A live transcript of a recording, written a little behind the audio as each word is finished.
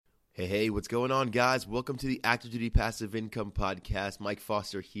Hey, what's going on, guys? Welcome to the Active Duty Passive Income Podcast. Mike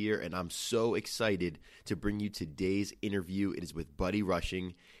Foster here, and I'm so excited to bring you today's interview. It is with Buddy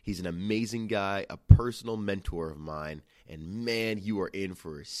Rushing. He's an amazing guy, a personal mentor of mine, and man, you are in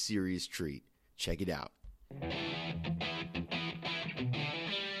for a serious treat. Check it out.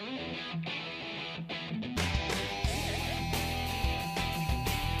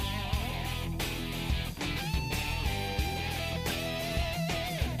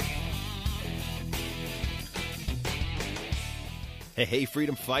 Hey,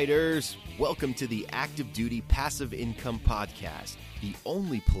 freedom fighters. Welcome to the Active Duty Passive Income Podcast, the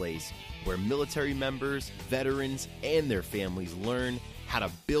only place where military members, veterans, and their families learn how to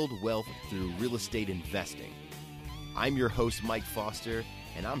build wealth through real estate investing. I'm your host, Mike Foster,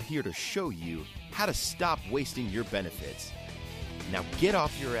 and I'm here to show you how to stop wasting your benefits. Now get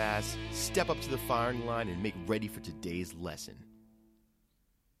off your ass, step up to the firing line, and make ready for today's lesson.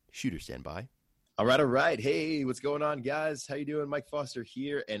 Shooter, stand by. All right. Hey, what's going on, guys? How you doing? Mike Foster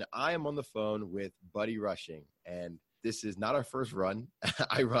here, and I am on the phone with Buddy Rushing, and this is not our first run.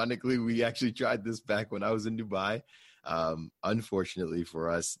 Ironically, we actually tried this back when I was in Dubai. Unfortunately for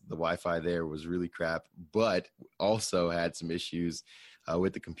us, the Wi-Fi there was really crap, but also had some issues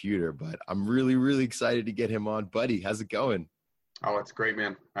with the computer. But I'm really, really excited to get him on. Buddy, how's it going? Oh, it's great,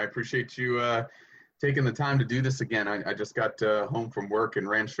 man. I appreciate you taking the time to do this again. I just got home from work and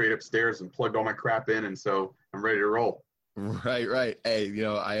ran straight upstairs and plugged all my crap in, and so I'm ready to roll. Right. Hey,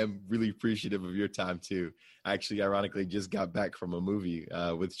 I am really appreciative of your time too. I actually, ironically, just got back from a movie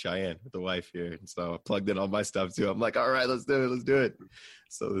with Cheyenne, with the wife here, and so I plugged in all my stuff too. I'm like, all right, let's do it.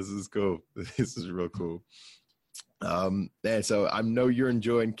 So this is cool. This is real cool. And so I know you're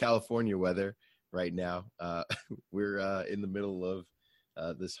enjoying California weather right now. We're in the middle of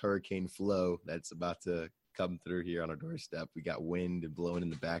this hurricane flow that's about to come through here on our doorstep. We got wind and blowing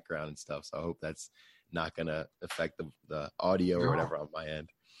in the background and stuff, so I hope that's not going to affect the audio or whatever on my end.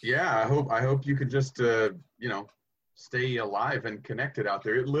 Yeah, I hope you can just stay alive and connected out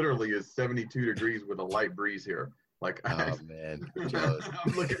there. It literally is 72 degrees with a light breeze here. Like, oh man, jealous.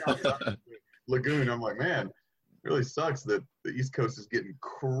 I'm looking outside the lagoon. I'm like, man, really sucks that the East Coast is getting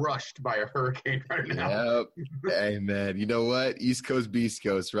crushed by a hurricane right now. Yep. Hey, man, you know what? East Coast, Beast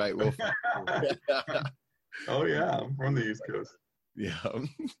Coast, right? We'll Oh, yeah. I'm from the East Coast. Yeah,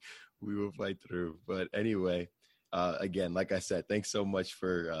 we will fight through. But anyway, again, like I said, thanks so much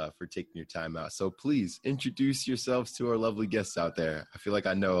for taking your time out. So please introduce yourselves to our lovely guests out there. I feel like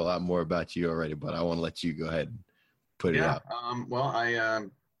I know a lot more about you already, but I want to let you go ahead and put it out. Well, I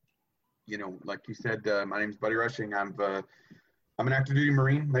like you said, my name is Buddy Rushing. I'm an active duty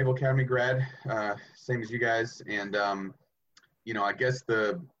Marine, Naval Academy grad, same as you guys. And, I guess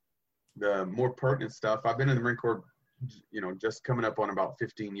the more pertinent stuff, I've been in the Marine Corps, just coming up on about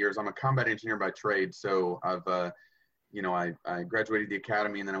 15 years. I'm a combat engineer by trade. So I've, I graduated the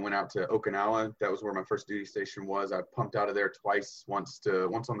academy and then I went out to Okinawa. That was where my first duty station was. I pumped out of there twice, once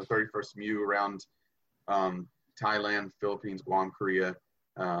on the 31st MEU around Thailand, Philippines, Guam, Korea.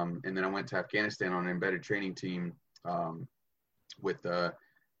 And then I went to Afghanistan on an embedded training team with,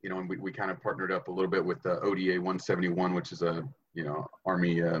 and we kind of partnered up a little bit with the ODA 171, which is a,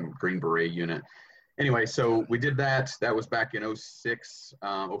 Army Green Beret unit. Anyway, so we did that. That was back in 06,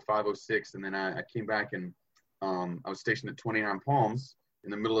 05, 06. And then I came back and I was stationed at 29 Palms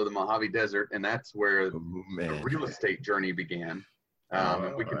in the middle of the Mojave Desert. And that's where the real estate journey began.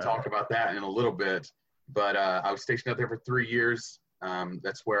 And we can talk about that in a little bit. But I was stationed out there for 3 years.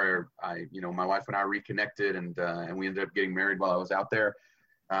 That's where my wife and I reconnected, and we ended up getting married while I was out there.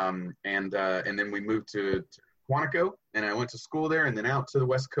 And then we moved to Quantico, and I went to school there, and then out to the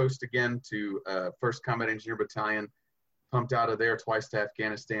West Coast again to 1st Combat Engineer Battalion, pumped out of there twice to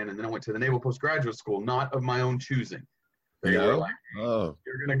Afghanistan. And then I went to the Naval Postgraduate School, not of my own choosing. They were like,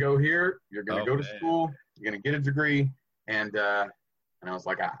 you're going to go here, you're going to go to school, you're going to get a degree. And I was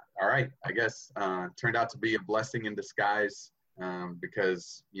like, all right, I guess. Turned out to be a blessing in disguise.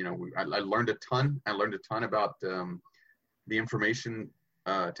 Because, I learned a ton. I learned a ton about the information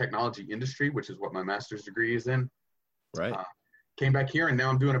technology industry, which is what my master's degree is in. Right. Came back here, and now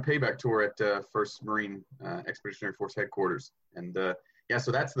I'm doing a payback tour at 1st Marine Expeditionary Force Headquarters. And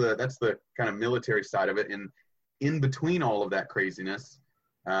so that's the kind of military side of it. And in between all of that craziness,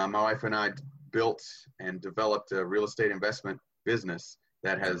 my wife and I built and developed a real estate investment business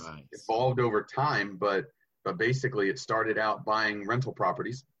that has evolved over time, but basically it started out buying rental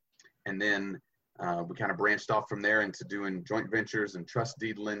properties, and then we kind of branched off from there into doing joint ventures and trust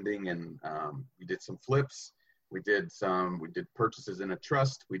deed lending, and we did some flips. We did purchases in a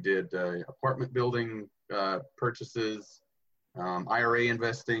trust. We did apartment building purchases, IRA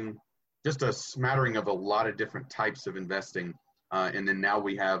investing, just a smattering of a lot of different types of investing. And then now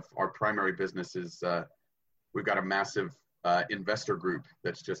we have our primary business is we've got a massive investor group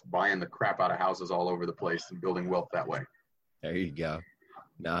that's just buying the crap out of houses all over the place and building wealth that way. There you go.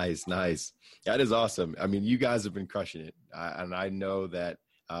 Nice. That is awesome. I mean, you guys have been crushing it. And I know that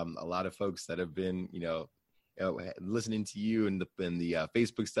a lot of folks that have been, listening to you and the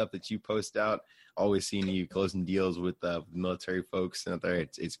Facebook stuff that you post out, always seeing you closing deals with military folks out there.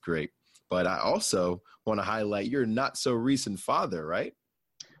 It's great. But I also want to highlight your not so recent father, right?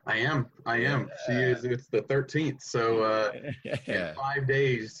 I am. It's the 13th. So in 5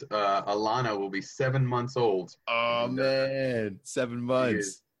 days, Alana will be 7 months old. Oh, man. 7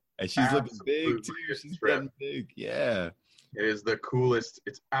 months. And she's looking big, too. She's getting big. Yeah. It is the coolest.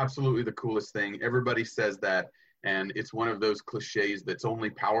 It's absolutely the coolest thing. Everybody says that. And it's one of those cliches that's only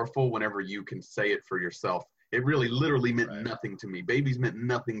powerful whenever you can say it for yourself. It really literally meant nothing to me. Babies meant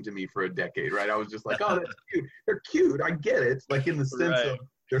nothing to me for a decade, right? I was just like, oh, that's cute. They're cute. I get it. Like in the sense of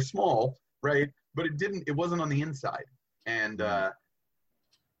they're small, right? But it wasn't on the inside. And,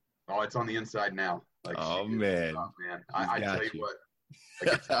 it's on the inside now. Like, oh, man. Oh, man. I tell you what,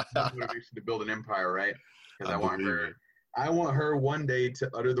 like, it's motivation to build an empire, right? Because I want her one day to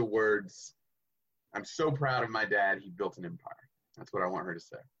utter the words, I'm so proud of my dad. He built an empire. That's what I want her to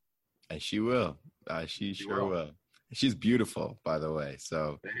say. And she will. She sure will. She's beautiful, by the way.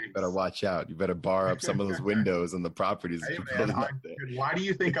 So you better watch out. You better bar up some of those windows on the properties. Hey, man, why do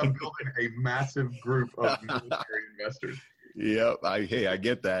you think I'm building a massive group of military investors? Yep. I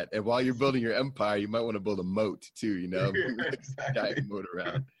get that. And while you're building your empire, you might want to build a moat too, Giant moat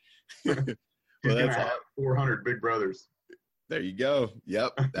around. Well, that's 400 big brothers. There you go.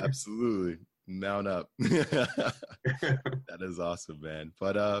 Yep, absolutely. Mount up. That is awesome, man.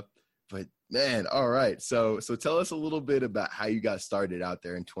 But man, all right. So tell us a little bit about how you got started out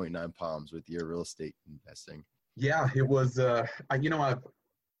there in 29 Palms with your real estate investing. Yeah, it was. I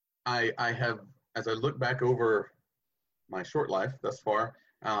have, as I look back over my short life thus far,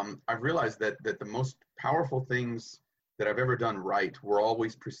 I've realized that the most powerful things that I've ever done right were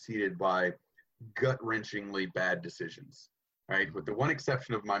always preceded by gut-wrenchingly bad decisions. Right, with the one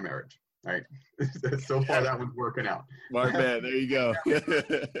exception of my marriage. Right, so far that one's working out. Smart man, there you go.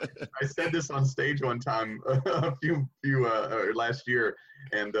 I said this on stage one time a few last year,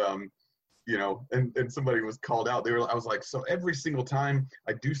 and and somebody was called out. I was like, so every single time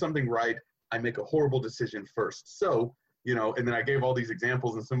I do something right, I make a horrible decision first. So and then I gave all these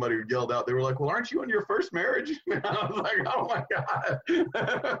examples, and somebody yelled out, they were like, well, aren't you in your first marriage? And I was like, oh my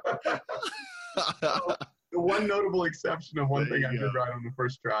God. So, the one notable exception of one thing I did right on the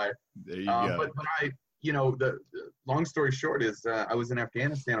first try. There you go. But I, the long story short is I was in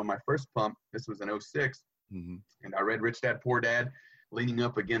Afghanistan on my first pump. This was in 06. Mm-hmm. And I read Rich Dad, Poor Dad, leaning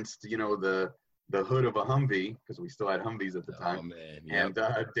up against, the hood of a Humvee, because we still had Humvees at the time. Oh, man. Yep.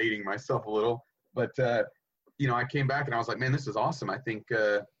 And dating myself a little. But, I came back and I was like, man, this is awesome. I think,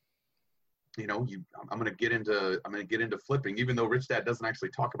 I'm going to get into flipping, even though Rich Dad doesn't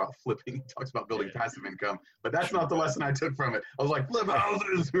actually talk about flipping. He talks about building passive income, but that's not the lesson I took from it. I was like, flip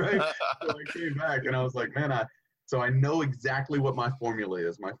houses, right? So I came back and I was like, man, so I know exactly what my formula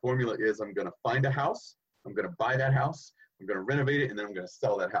is. My formula is I'm going to find a house. I'm going to buy that house. I'm going to renovate it. And then I'm going to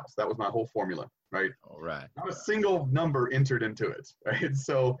sell that house. That was my whole formula. Right. All right. Not a single number entered into it. Right.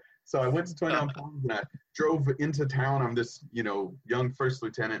 So I went to 29 Palms and I drove into town. I'm this, young first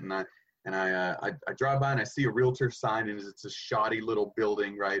lieutenant, and I drive by and I see a realtor sign, and it's a shoddy little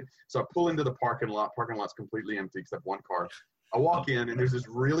building, right? So I pull into the parking lot. Parking lot's completely empty except one car. I walk in, and there's this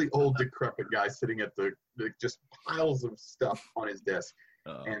really old, decrepit guy sitting at the just piles of stuff on his desk.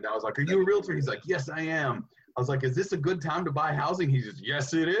 And I was like, are you a realtor? He's like, yes, I am. I was like, is this a good time to buy housing? He says,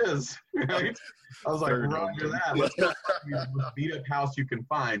 yes, it is. Right? I was like, roger that. Let's go find the most beat up house you can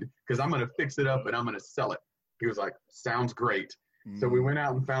find, because I'm going to fix it up and I'm going to sell it. He was like, sounds great. So we went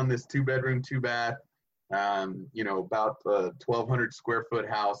out and found this 2-bedroom, 2-bath, about a 1,200 square foot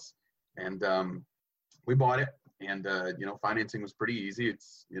house. And we bought it. And, financing was pretty easy.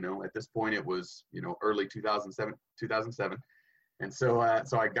 It's, at this point it was, early 2007. And so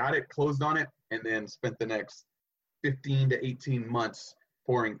I got it, closed on it, and then spent the next 15 to 18 months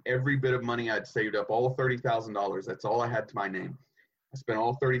pouring every bit of money I'd saved up, all $30,000. That's all I had to my name. I spent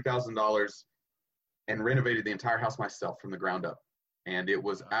all $30,000 and renovated the entire house myself from the ground up. And it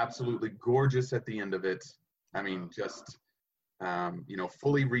was absolutely gorgeous at the end of it. I mean, just,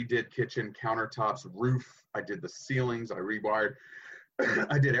 fully redid kitchen, countertops, roof. I did the ceilings. I rewired.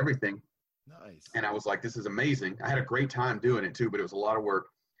 I did everything. Nice. And I was like, this is amazing. I had a great time doing it too, but it was a lot of work.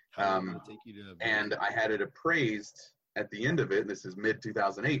 How long did it take you to and I had it appraised at the end of it, this is mid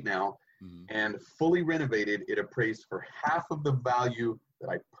 2008 now, Mhm. and fully renovated, it appraised for half of the value that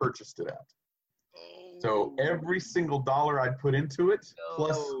I purchased it at. So every single dollar I'd put into it,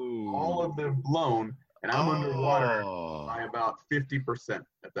 plus all of the loan, and I'm underwater by about 50%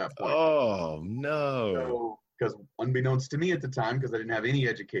 at that point. Oh no. So, because unbeknownst to me at the time, because I didn't have any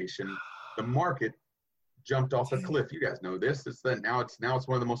education, the market jumped off a cliff. You guys know this. Now it's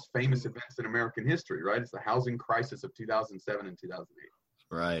one of the most famous events in American history, right? It's the housing crisis of 2007 and 2008.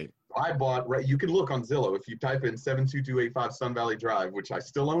 Right. I bought, right, you can look on Zillow if you type in 72285 Sun Valley Drive, which I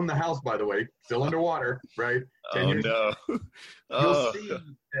still own the house, by the way, still underwater, right? 10 years no. You'll see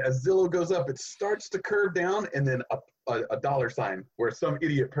as Zillow goes up, it starts to curve down, and then a dollar sign where some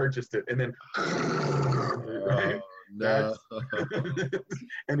idiot purchased it, and then right? No.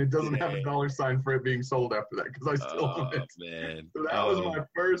 And it doesn't have a dollar sign for it being sold after that, because I still own it. Man. So that was my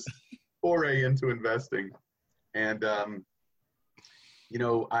first foray into investing. And you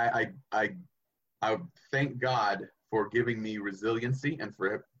know, I thank God for giving me resiliency and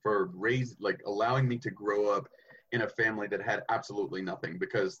for allowing me to grow up in a family that had absolutely nothing,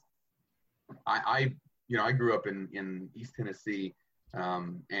 because I grew up in East Tennessee,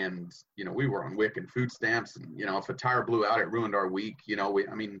 and you know, we were on WIC and food stamps, and you know, if a tire blew out, it ruined our week. You know,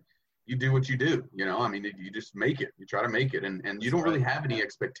 you do what you do. You know, I mean, you just make it. You try to make it, and you don't really have any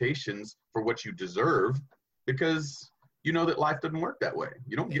expectations for what you deserve, because you know that life doesn't work that way.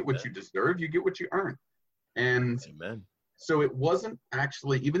 You don't get what you deserve, you get what you earn. And so it wasn't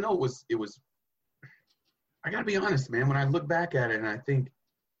actually, even though it was, I gotta be honest, man, when I look back at it and I think,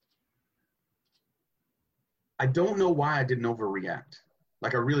 I don't know why I didn't overreact.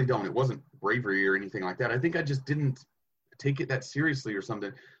 Like, I really don't. It wasn't bravery or anything like that. I think I just didn't take it that seriously or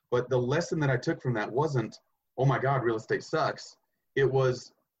something. But the lesson that I took from that wasn't, oh my God, real estate sucks. It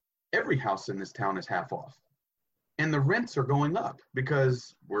was, every house in this town is half off. And the rents are going up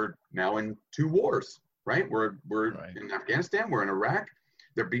because we're now in 2 wars, right? We're in Afghanistan, we're in Iraq.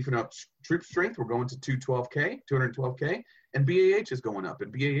 They're beefing up troop strength. We're going to 212K, and BAH is going up.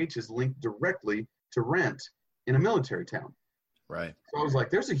 And BAH is linked directly to rent in a military town. Right. So I was like,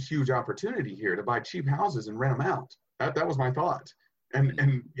 there's a huge opportunity here to buy cheap houses and rent them out. That was my thought.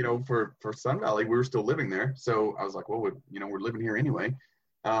 And you know, for Sun Valley, we were still living there. So I was like, well, we're living here anyway.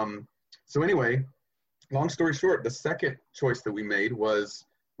 So anyway, long story short, the second choice that we made was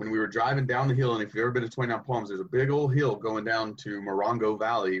when we were driving down the hill, and if you've ever been to 29 Palms, there's a big old hill going down to Morongo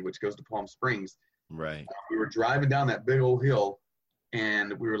Valley, which goes to Palm Springs. Right. We were driving down that big old hill,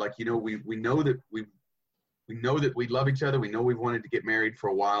 and we were like, you know, we know that we we love each other. We know we've wanted to get married for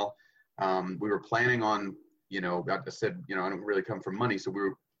a while. We were planning on, you know, I said, you know, I don't really come from money, so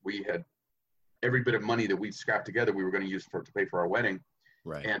we had every bit of money that we scrapped together, we were going to use to pay for our wedding.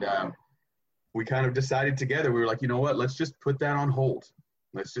 Right. And we kind of decided together, we were like, you know what, let's just put that on hold.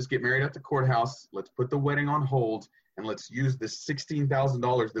 Let's just get married at the courthouse. Let's put the wedding on hold, and let's use this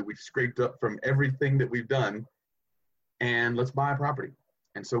 $16,000 that we've scraped up from everything that we've done, and let's buy a property.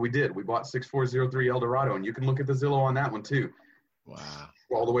 And so we did. We bought 6403 El Dorado, and you can look at the Zillow on that one too. Wow.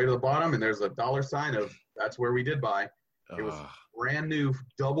 All the way to the bottom, and there's a dollar sign of that's where we did buy. It was brand new,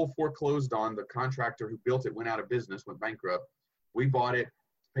 double foreclosed on. The contractor who built it went out of business, went bankrupt. We bought it,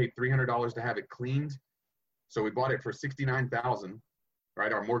 paid $300 to have it cleaned. So we bought it for $69,000,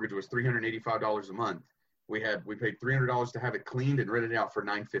 right? Our mortgage was $385 a month. We paid $300 to have it cleaned and rented it out for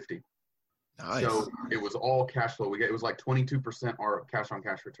 $950. Nice. So it was all cash flow. It was like 22% our cash on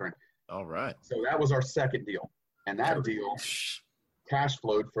cash return. All right. So that was our second deal. And that deal cash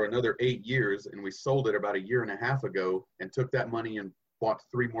flowed for another 8 years, and we sold it about a year and a half ago and took that money and bought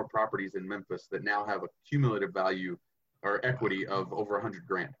 3 more properties in Memphis that now have a cumulative value or equity of over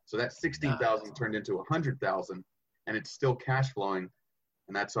 $100,000. So that 16,000 turned into 100,000, and it's still cash flowing.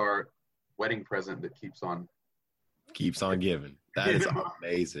 And that's our wedding present that keeps on giving. That is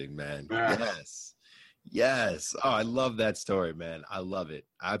amazing, man. Yeah. Yes. Oh, I love that story, man. I love it.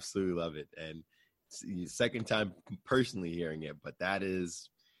 I absolutely love it. And it's the second time personally hearing it, but that is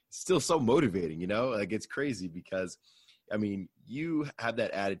still so motivating, you know? Like, it's crazy because, I mean, you have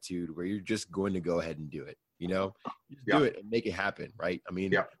that attitude where you're just going to go ahead and do it, you know? Just do it and make it happen, right? I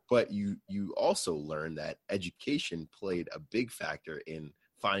mean, but you also learned that education played a big factor in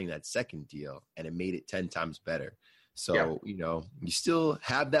finding that second deal, and it made it 10 times better. So, you know, you still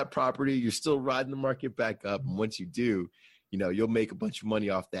have that property, you're still riding the market back up. And once you do, you know, you'll make a bunch of money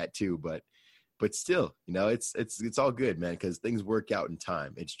off that too. But still, you know, it's all good, man, because things work out in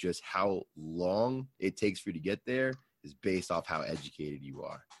time. It's just how long it takes for you to get there is based off how educated you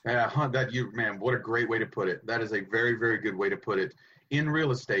are. Yeah, man, what a great way to put it. That is a very, very good way to put it. In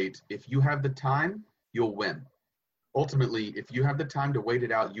real estate, if you have the time, you'll win. ultimately, if you have the time to wait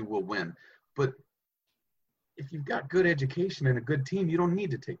it out, you will win. But if you've got good education and a good team, you don't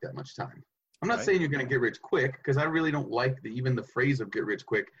need to take that much time. I'm not saying you're going to get rich quick, because I really don't like even the phrase of get rich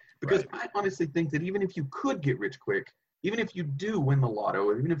quick, because I honestly think that even if you could get rich quick, even if you do win the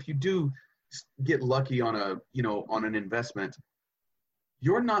lotto, even if you do get lucky on on an investment,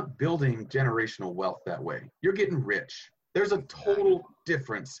 you're not building generational wealth that way. You're getting rich. There's a total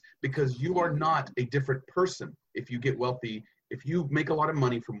difference, because you are not a different person. If you get wealthy, if you make a lot of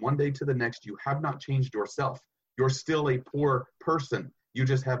money from one day to the next, you have not changed yourself. You're still a poor person. You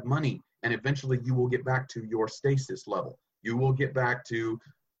just have money, and eventually you will get back to your stasis level. You will get back to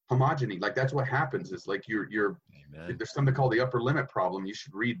homogeny. Like, that's what happens, is like there's something called the upper limit problem. You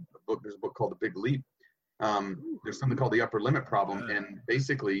should read a book. There's a book called The Big Leap. There's something called the upper limit problem. And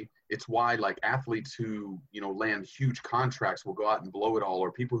basically it's why, like, athletes who, land huge contracts will go out and blow it all,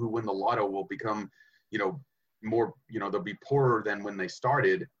 or people who win the lotto will become, more, they'll be poorer than when they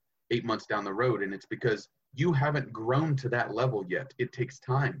started 8 months down the road. And it's because you haven't grown to that level yet. It takes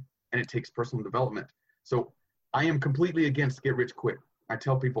time, and it takes personal development. So I am completely against get rich quick. I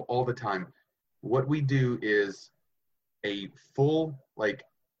tell people all the time, what we do is a full,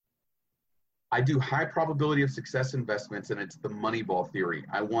 I do high probability of success investments, and it's the Moneyball theory.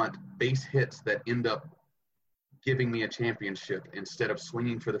 I want base hits that end up giving me a championship, instead of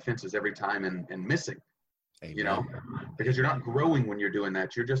swinging for the fences every time and missing. Amen. Because you're not growing when you're doing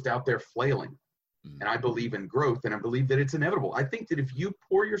that. You're just out there flailing. And I believe in growth, and I believe that it's inevitable. I think that if you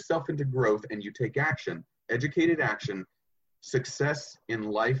pour yourself into growth and you take action, educated action, success in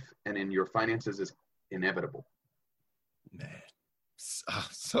life and in your finances is inevitable. Man,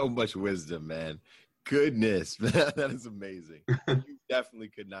 so much wisdom, man. Goodness, man, that is amazing. You definitely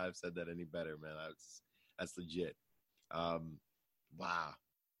could not have said that any better, man. That's legit.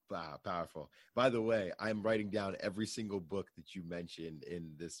 Wow, powerful. By the way, I'm writing down every single book that you mentioned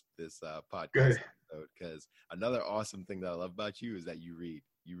in this podcast episode, because another awesome thing that I love about you is that you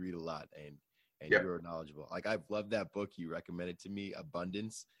read a lot, and you're knowledgeable. Like, I've loved that book you recommended to me,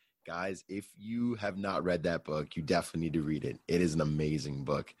 Abundance. Guys, if you have not read that book, you definitely need to read it. It is an amazing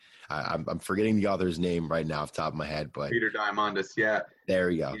book. I'm forgetting the author's name right now off the top of my head, but Peter Diamandis. Yeah.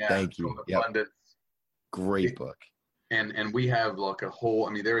 There you go. Yeah, thank you. Abundance. Great book. And we have like a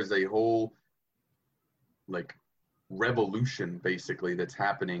whole, there is a whole revolution basically that's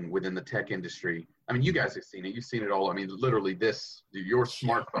happening within the tech industry. You guys have seen it. You've seen it all. Literally your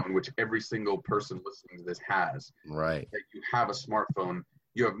smartphone, which every single person listening to this has. Right. That you have a smartphone,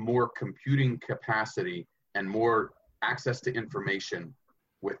 you have more computing capacity and more access to information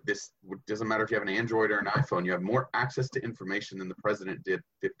with this. It doesn't matter if you have an Android or an iPhone, you have more access to information than the president did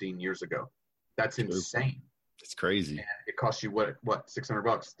 15 years ago. That's insane. It's crazy. And it costs you what $600,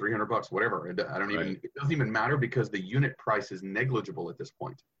 $300, whatever. It doesn't even matter, because the unit price is negligible at this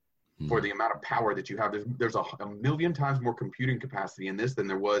point for the amount of power that you have. There's a million times more computing capacity in this than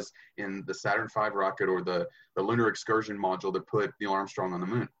there was in the Saturn V rocket or the lunar excursion module that put Neil Armstrong on the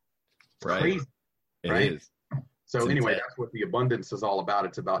moon. It's crazy. It is. So anyway, that's what the abundance is all about.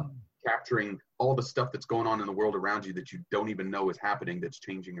 It's about capturing all the stuff that's going on in the world around you that you don't even know is happening, that's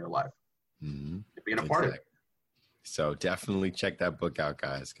changing your life. And being a part of it. So definitely check that book out,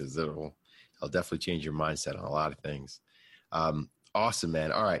 guys, because it'll definitely change your mindset on a lot of things. Awesome,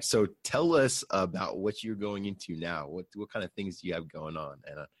 man. All right. So tell us about what you're going into now. What kind of things do you have going on?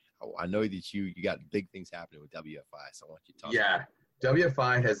 And I know that you got big things happening with WFI, so I want you to talk. Yeah,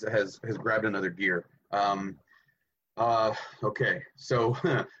 WFI has grabbed another gear. Okay. So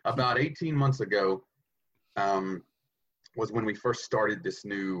about 18 months ago was when we first started this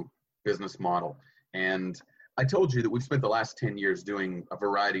new business model. And I told you that we've spent the last 10 years doing a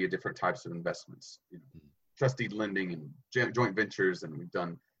variety of different types of investments, trustee lending and joint ventures. And we've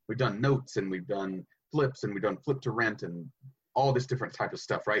done notes, and we've done flips, and we've done flip to rent, and all this different type of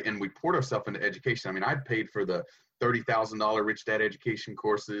stuff. Right. And we poured ourselves into education. I paid for the $30,000 Rich Dad education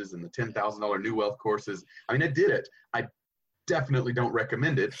courses and the $10,000 New Wealth courses. I did it. I definitely don't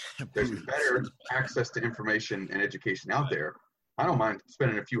recommend it. There's better access to information and education out there. I don't mind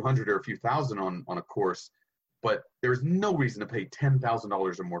spending a few hundred or a few thousand on a course, but there's no reason to pay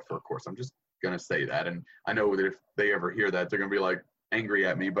 $10,000 or more for a course. I'm just going to say that. And I know that if they ever hear that, they're going to be angry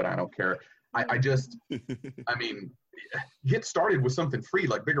at me, but I don't care. Get started with something free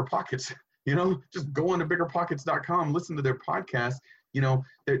like BiggerPockets, just go on to biggerpockets.com, listen to their podcast.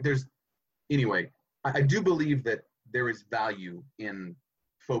 Anyway, I do believe that there is value in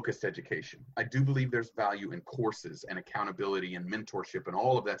focused education. I do believe there's value in courses and accountability and mentorship and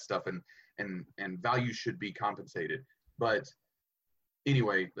all of that stuff, and value should be compensated. But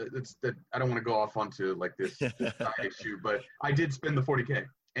anyway, I don't want to go off onto like this side issue, but I did spend the 40K.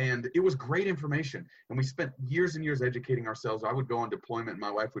 And it was great information. And we spent years and years educating ourselves. I would go on deployment, and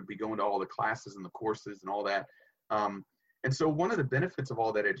my wife would be going to all the classes and the courses and all that. And so one of the benefits of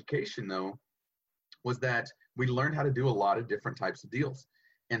all that education, though, was that we learned how to do a lot of different types of deals.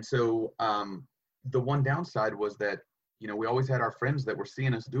 And so the one downside was that, we always had our friends that were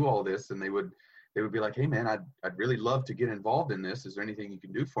seeing us do all this, and they would be like, hey, man, I'd really love to get involved in this. Is there anything you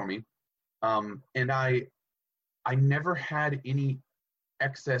can do for me? And I never had any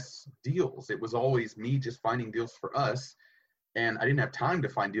excess deals. It was always me just finding deals for us, and I didn't have time to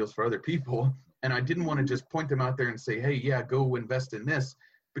find deals for other people, and I didn't want to just point them out there and say, hey, yeah, go invest in this,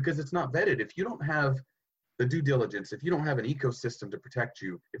 because it's not vetted. If you don't have the due diligence, if you don't have an ecosystem to protect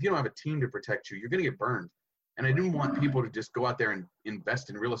you, if you don't have a team to protect you, you're going to get burned. And I didn't want people to just go out there and invest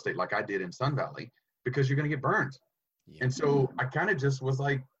in real estate like I did in Sun Valley, because you're going to get burned. Yeah. And so I kind of just was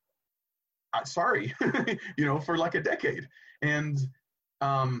like, sorry, for like a decade. And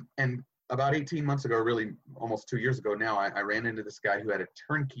about 18 months ago, really almost 2 years ago now, I ran into this guy who had a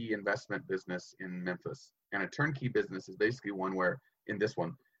turnkey investment business in Memphis. And a turnkey business is basically one where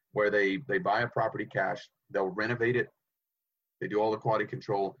they buy a property cash, they'll renovate it, they do all the quality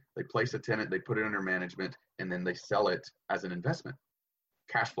control, they place a tenant, they put it under management, and then they sell it as an investment,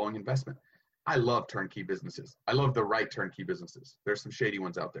 cash flowing investment. I love turnkey businesses. I love the right turnkey businesses. There's some shady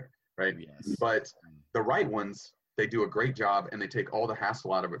ones out there, right? Yes. But the right ones, they do a great job, and they take all the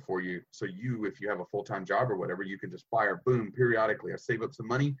hassle out of it for you. So if you have a full-time job or whatever, you can just fire, boom, periodically. I save up some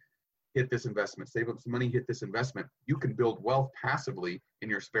money, hit this investment, save up some money, hit this investment. You can build wealth passively in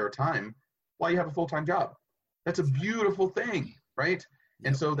your spare time while you have a full-time job. That's a beautiful thing, right? Yep.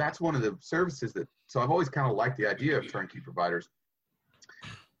 And so that's one of the services so I've always kind of liked the idea of turnkey providers.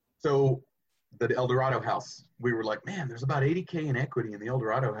 So the El Dorado house, we were like, man, there's about 80K in equity in the El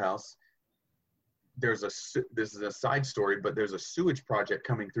Dorado house. This is a side story, but there's a sewage project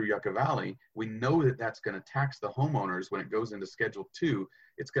coming through Yucca Valley. We know that that's going to tax the homeowners when it goes into Schedule 2.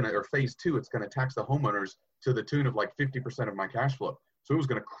 Or Phase 2, it's going to tax the homeowners to the tune of like 50% of my cash flow. So it was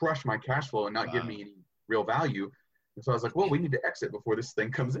going to crush my cash flow and not give me any real value. And so I was like, well, we need to exit before this thing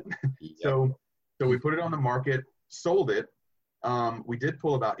comes in. Yep. So we put it on the market, sold it. We did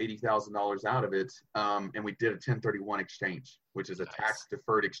pull about $80,000 out of it, and we did a 1031 exchange, which is a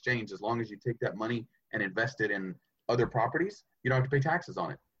tax-deferred exchange. As long as you take that money and invest it in other properties, you don't have to pay taxes on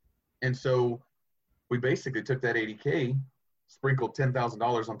it. And so we basically took that 80K, sprinkled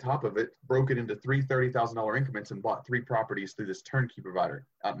 $10,000 on top of it, broke it into three $30,000 increments, and bought 3 properties through this turnkey provider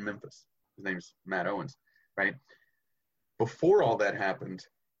out in Memphis. His name is Matt Owens, right? Before all that happened,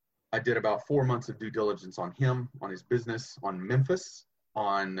 I did about 4 months of due diligence on him, on his business, on Memphis,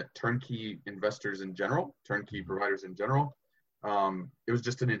 on turnkey investors in general, turnkey providers in general. It was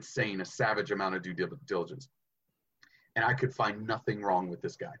just a savage amount of due diligence. And I could find nothing wrong with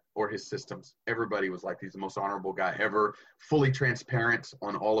this guy or his systems. Everybody was like, he's the most honorable guy ever, fully transparent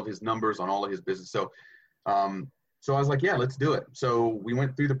on all of his numbers, on all of his business. So I was like, yeah, let's do it. So we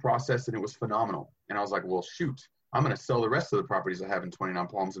went through the process, and it was phenomenal. And I was like, well, shoot, I'm going to sell the rest of the properties I have in 29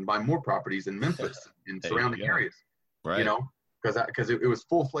 Palms and buy more properties in Memphis and surrounding areas, right? Because it was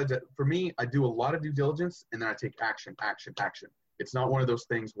full-fledged. For me, I do a lot of due diligence, and then I take action. It's not one of those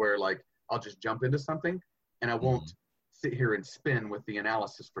things where like I'll just jump into something and I won't sit here and spin with the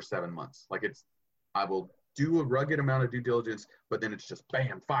analysis for 7 months. I will do a rugged amount of due diligence, but then it's just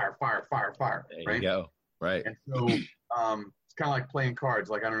bam, fire. There you go. Right. And so it's kind of like playing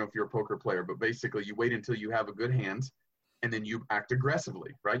cards. Like, I don't know if you're a poker player, but basically you wait until you have a good hand, and then you act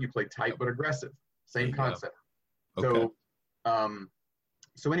aggressively, right? You play tight but aggressive. Same concept. Okay.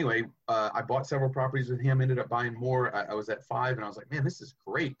 So anyway, I bought several properties with him, ended up buying more. I was at 5, and I was like, man, this is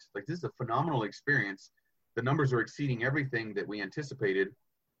great. Like, this is a phenomenal experience. The numbers are exceeding everything that we anticipated.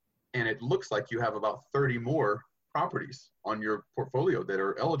 And it looks like you have about 30 more properties on your portfolio that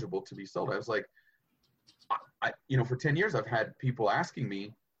are eligible to be sold. I was like, for 10 years, I've had people asking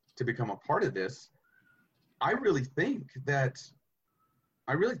me to become a part of this. I really think that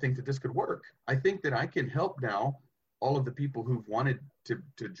this could work. I think that I can help now all of the people who've wanted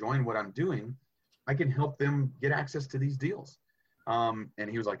to join what I'm doing. I can help them get access to these deals. And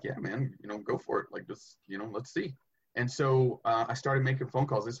he was like, yeah, man, go for it. Like, this, let's see. And so I started making phone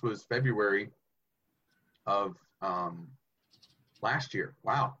calls. This was February of last year.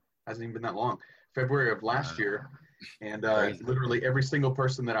 Wow. Hasn't even been that long. February of last year. And literally every single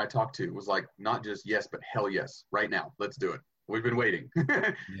person that I talked to was like, not just yes, but hell yes, right now. Let's do it. We've been waiting.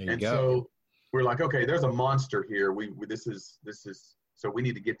 So we're like, okay, there's a monster here. So we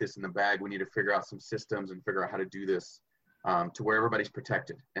need to get this in the bag. We need to figure out some systems and figure out how to do this. to where everybody's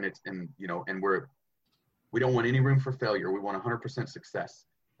protected. And we don't want any room for failure. We want 100% success.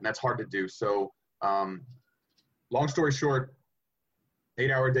 And that's hard to do. So long story short,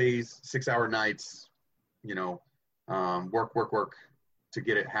 8-hour days, 6-hour nights, work to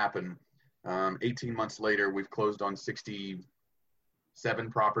get it happen. 18 months later, we've closed on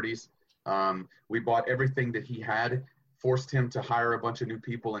 67 properties. We bought everything that he had, forced him to hire a bunch of new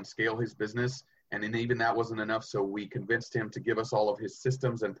people and scale his business. And then even that wasn't enough. So we convinced him to give us all of his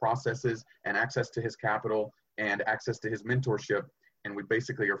systems and processes and access to his capital and access to his mentorship. And we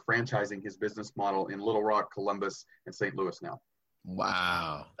basically are franchising his business model in Little Rock, Columbus, and St. Louis now.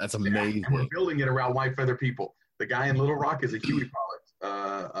 Wow. That's amazing. And we're building it around white feather people. The guy in Little Rock is a Huey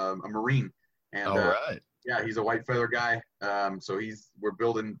pilot, a Marine. And all right. Yeah, he's a white feather guy. So we're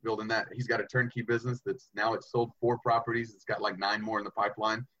building that. He's got a turnkey business it's sold 4 properties. It's got like 9 more in the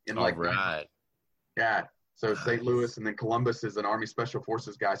pipeline. All right. Yeah. So Nice. St. Louis, and then Columbus is an Army Special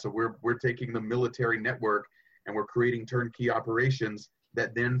Forces guy. So we're taking the military network and we're creating turnkey operations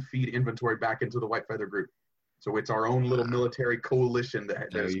that then feed inventory back into the White Feather Group. So it's our own little military coalition that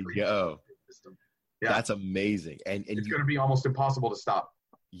There is you creating go. the system. Yeah. That's amazing. And It's going to be almost impossible to stop.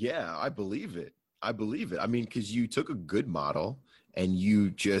 yeah, I believe it. I mean, because you took a good model and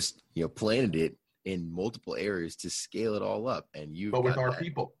you just, planted it in multiple areas to scale it all up. And But with our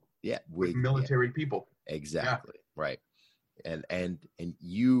people. Yeah. With military people. Exactly. Yeah. Right. And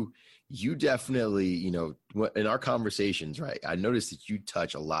you definitely, in our conversations, right, I noticed that you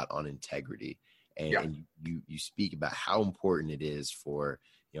touch a lot on integrity and you speak about how important it is for,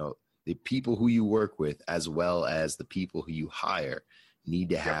 the people who you work with, as well as the people who you hire, need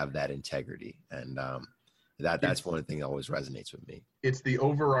to have that integrity. And that's one of the things that always resonates with me. It's the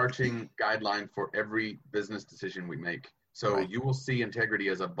overarching guideline for every business decision we make. So right. You will see integrity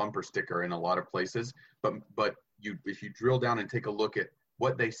as a bumper sticker in a lot of places, but if you drill down and take a look at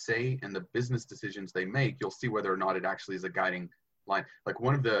what they say and the business decisions they make, you'll see whether or not it actually is a guiding line. Like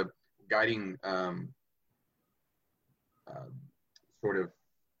one of the guiding sort of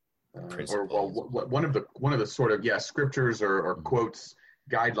one of the sort of scriptures or quotes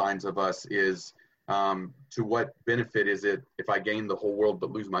guidelines of us is to what benefit is it if I gain the whole world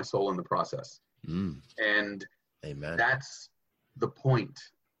but lose my soul in the process? And Amen. That's the point.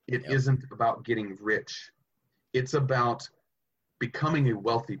 It isn't about getting rich. It's about becoming a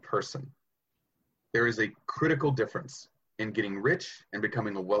wealthy person. There is a critical difference in getting rich and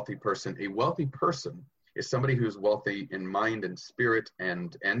becoming a wealthy person. A wealthy person is somebody who's wealthy in mind and spirit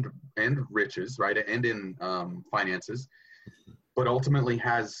and riches, right? And in finances, but ultimately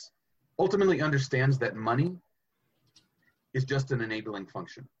understands that money is just an enabling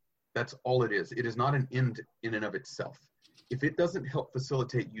function. That's all it is. It is not an end in and of itself. If it doesn't help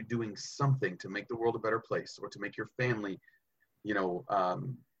facilitate you doing something to make the world a better place, or to make your family,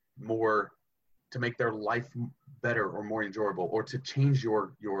 more, to make their life better or more enjoyable, or to change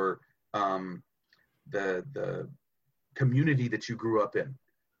the community that you grew up in.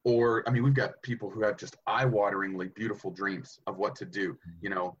 Or, we've got people who have just eye-wateringly beautiful dreams of what to do.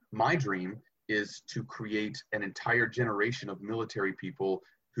 My dream is to create an entire generation of military people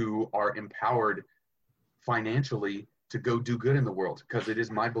who are empowered financially to go do good in the world. Because it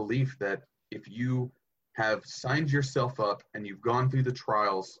is my belief that if you have signed yourself up and you've gone through the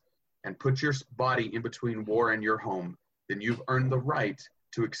trials and put your body in between war and your home, then you've earned the right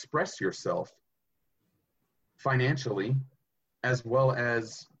to express yourself financially as well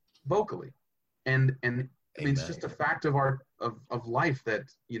as vocally. And it's just a fact of life that,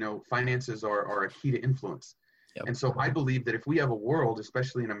 finances are a key to influence. Yep. And so I believe that if we have a world,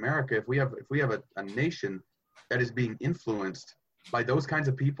 especially in America, if we have a nation that is being influenced by those kinds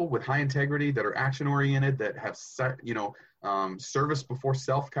of people with high integrity, that are action oriented, that have service before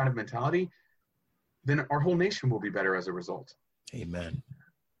self kind of mentality, then our whole nation will be better as a result. Amen.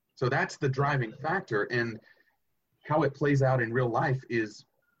 So that's the driving factor. And how it plays out in real life is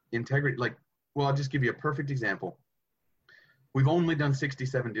integrity. I'll just give you a perfect example. We've only done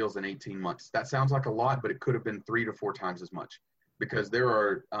 67 deals in 18 months. That sounds like a lot, but it could have been 3 to 4 times as much, because there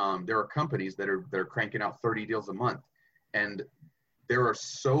are companies that are cranking out 30 deals a month, and there's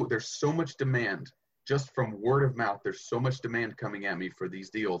so much demand just from word of mouth. There's so much demand coming at me for these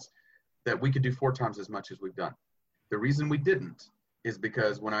deals that we could do 4 times as much as we've done. The reason we didn't is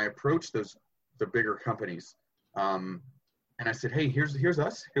because when I approached the bigger companies, and I said, hey, here's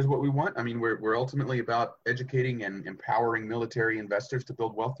us. Here's what we want. We're ultimately about educating and empowering military investors to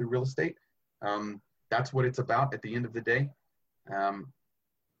build wealth through real estate. That's what it's about at the end of the day.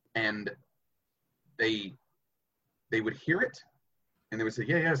 And they would hear it, and they would say,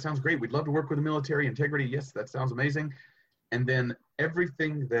 yeah, it sounds great. We'd love to work with the military integrity. Yes, that sounds amazing. And then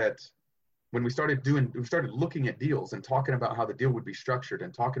everything that, when we started looking at deals and talking about how the deal would be structured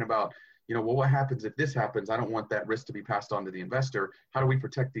and talking about, well, what happens if this happens? I don't want that risk to be passed on to the investor. How do we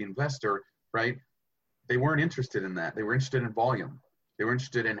protect the investor, right? They weren't interested in that. They were interested in volume. They were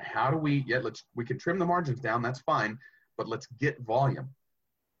interested in how do we, we can trim the margins down, that's fine, but let's get volume.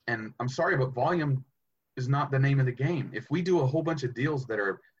 And I'm sorry, but volume is not the name of the game. If we do a whole bunch of deals that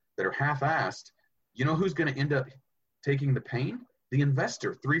are half-assed, who's going to end up taking the pain? The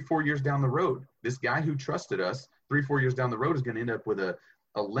investor 3-4 years down the road. This guy who trusted us 3-4 years down the road is going to end up with a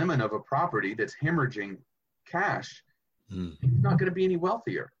lemon of a property that's hemorrhaging cash. He's not going to be any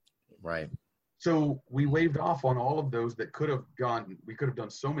wealthier. Right. So we waved off on all of those that could have gone. We could have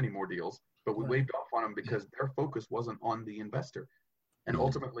done so many more deals, but we waved off on them because their focus wasn't on the investor. And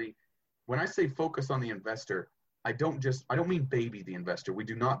ultimately, when I say focus on the investor, I don't mean baby the investor. We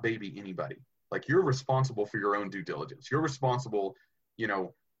do not baby anybody. Like, you're responsible for your own due diligence. You're responsible,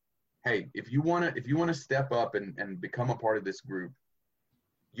 hey, if you want to step up and become a part of this group,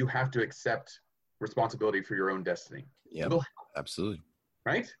 you have to accept responsibility for your own destiny. Yeah, absolutely.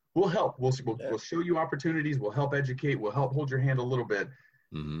 Right? We'll help. We'll show you opportunities. We'll help educate. We'll help hold your hand a little bit.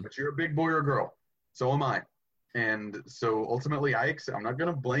 But you're a big boy or girl. So am I. And so ultimately, I'm not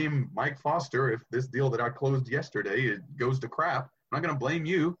going to blame Mike Foster if this deal that I closed yesterday, it goes to crap. I'm not going to blame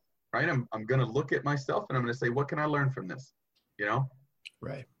you. Right? I'm going to look at myself and I'm going to say, what can I learn from this?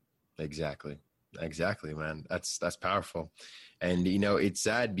 Right. Exactly, man. That's powerful. And, it's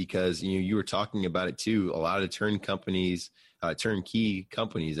sad because, you were talking about it too. A lot of turnkey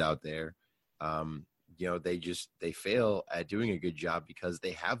companies out there, they fail at doing a good job because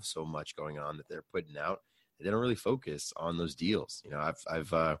they have so much going on that they're putting out. They don't really focus on those deals.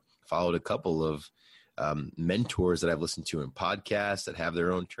 I've followed a couple of mentors that I've listened to in podcasts that have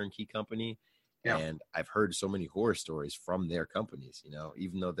their own turnkey company. Yeah. And I've heard so many horror stories from their companies,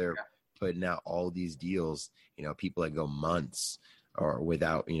 even though they're putting out all these deals, people that go months or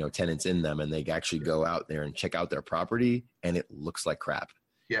without, tenants in them, and they actually go out there and check out their property and it looks like crap.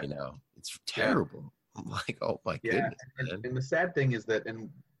 Yeah. It's terrible. I'm like, oh my goodness. And the sad thing is that,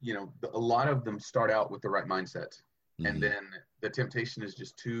 a lot of them start out with the right mindset. And then the temptation is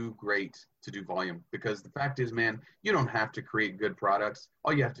just too great to do volume, because the fact is, man, you don't have to create good products.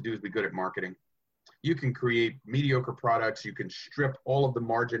 All you have to do is be good at marketing. You can create mediocre products. You can strip all of the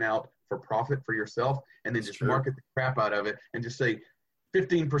margin out for profit for yourself, and then just market the crap out of it and just say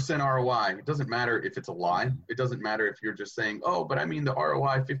 15% ROI. It doesn't matter if it's a lie. It doesn't matter if you're just saying, oh, but I mean the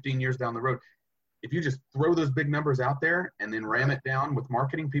ROI 15 years down the road. If you just throw those big numbers out there and then ram it down with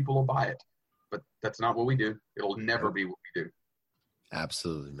marketing, people will buy it. But that's not what we do. It'll never be what we do.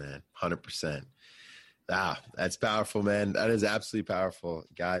 Absolutely, man. 100%. That's powerful, man. That is absolutely powerful.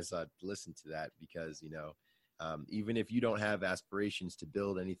 Guys, listen to that, because, even if you don't have aspirations to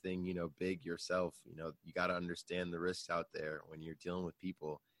build anything, big yourself, you got to understand the risks out there when you're dealing with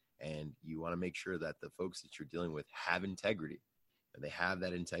people, and you want to make sure that the folks that you're dealing with have integrity. And they have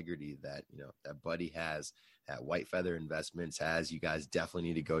that integrity that, that Buddy has, that White Feather Investments has. You guys definitely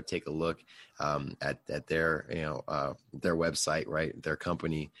need to go take a look at their, their website, right? Their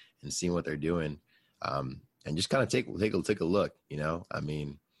company, and see what they're doing. And just kind of take a look, I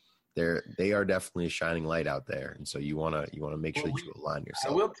mean, they are definitely a shining light out there. And so you want to make sure that you align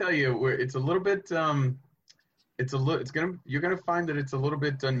yourself. I will tell you, it's a little bit, you're going to find that it's a little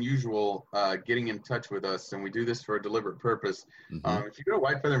bit unusual getting in touch with us, and we do this for a deliberate purpose. If you go to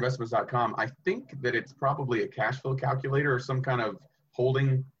whitefeatherinvestments.com, I think that it's probably a cash flow calculator or some kind of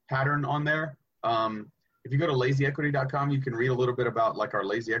holding pattern on there. If you go to lazyequity.com, you can read a little bit about like our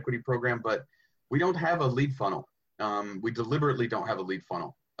lazy equity program, but we don't have a lead funnel. We deliberately don't have a lead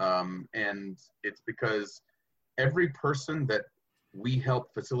funnel. And it's because every person that we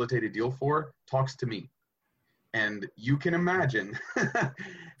help facilitate a deal for talks to me. And you can imagine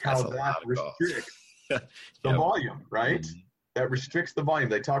how that restricts the volume, right? That restricts the volume.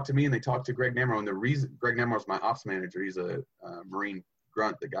 They talk to me and they talk to Greg Namro. And the reason, Greg Namro is my ops manager. He's a Marine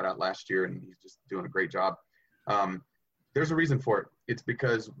grunt that got out last year, and he's just doing a great job. There's a reason for it. It's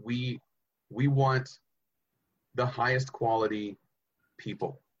because we want the highest quality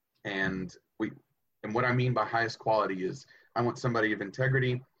people. And what I mean by highest quality is I want somebody of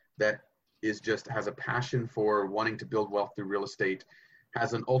integrity that has a passion for wanting to build wealth through real estate,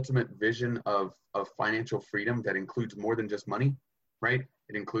 has an ultimate vision of financial freedom that includes more than just money, right?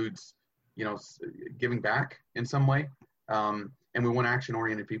 It includes, giving back in some way. And we want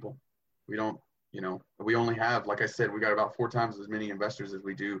action-oriented people. We don't, we only have, like I said, we got about 4 times as many investors as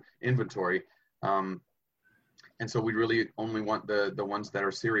we do inventory. And so we really only want the ones that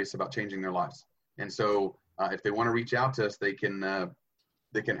are serious about changing their lives. And so If they want to reach out to us, they can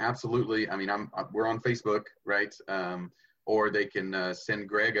absolutely, I mean, we're on Facebook, right? Or they can send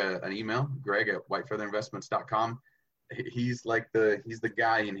Greg an email, greg@whitefeatherinvestments.com. He's the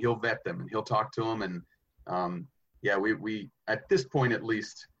guy, and he'll vet them and he'll talk to them. And we at this point, at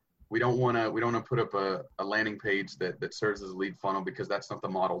least, we don't want to put up a landing page that serves as a lead funnel, because that's not the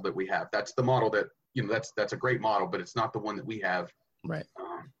model that we have. That's the model that, that's a great model, but it's not the one that we have. Right.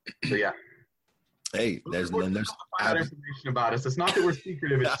 So yeah. Hey, there's information about us. It's not that we're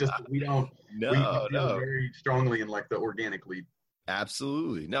secretive. It's just that we don't. No, we feel very strongly in like the organic lead.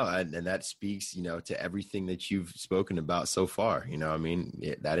 Absolutely. No. And that speaks, to everything that you've spoken about so far. I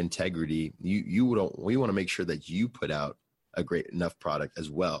mean, that integrity, we want to make sure that you put out a great enough product as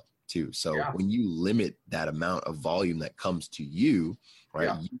well too. So when you limit that amount of volume that comes to you,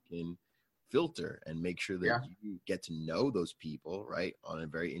 right, you can filter and make sure that you get to know those people, right, on a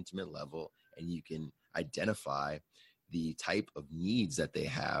very intimate level, and you can identify the type of needs that they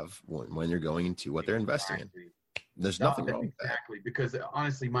have when they're going into what they're investing in. There's nothing wrong with that. Exactly, because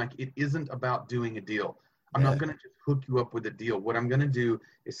honestly, Mike, it isn't about doing a deal. I'm not going to just hook you up with a deal. What I'm going to do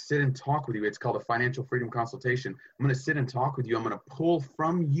is sit and talk with you. It's called a financial freedom consultation. I'm going to sit and talk with you. I'm going to pull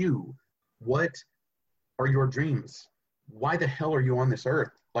from you, what are your dreams? Why the hell are you on this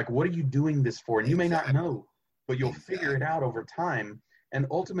earth? Like, what are you doing this for? And you may not know, but you'll figure it out over time. And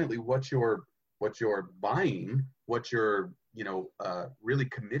ultimately, what you're buying, what you're really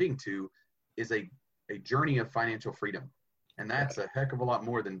committing to, is a journey of financial freedom. And that's a heck of a lot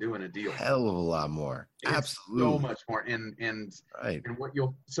more than doing a deal. Hell of a lot more. It's absolutely. So much more. And what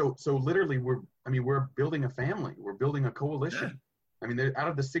so literally we're building a family. We're building a coalition. Yeah. I mean, out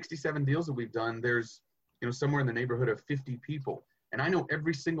of the 67 deals that we've done, there's, somewhere in the neighborhood of 50 people. And I know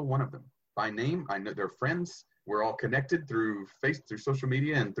every single one of them by name. I know they're friends. We're all connected through social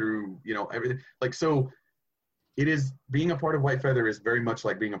media and through, everything. Like, so it is, being a part of White Feather is very much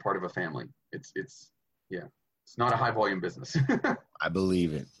like being a part of a family. It's not a high volume business. I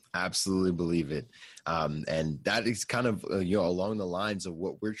believe it. Absolutely believe it. And that is kind of, along the lines of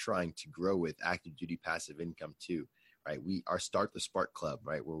what we're trying to grow with Active Duty Passive Income too, right? We are Start the Spark Club,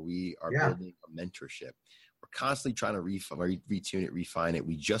 right? Where we are building a mentorship. We're constantly trying to retune it, refine it.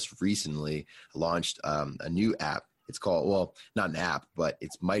 We just recently launched a new app. It's called, well, not an app, but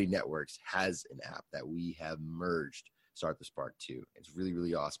it's Mighty Networks has an app that we have merged Start the Spark to. It's really,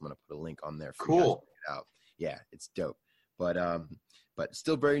 really awesome. I'm going to put a link on there for you guys to check it out. Yeah, it's dope. But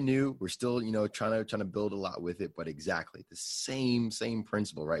still very new. We're still, trying to build a lot with it, but exactly the same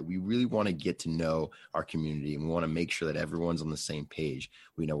principle, right? We really want to get to know our community, and we want to make sure that everyone's on the same page.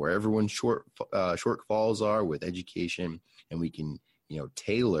 We know where everyone's shortfalls are with education, and we can,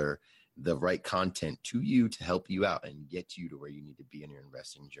 tailor the right content to you to help you out and get you to where you need to be in your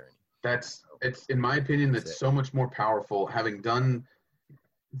investing journey. It's in my opinion, that's so much more powerful, having done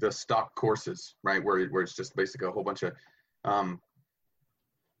the stock courses, right? Where it's just basically a whole bunch of,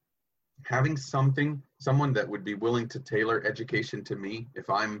 having someone that would be willing to tailor education to me. If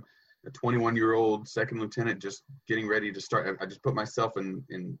I'm a 21-year-old second lieutenant just getting ready to start, I just put myself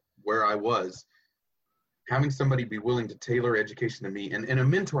in where I was, having somebody be willing to tailor education to me, and a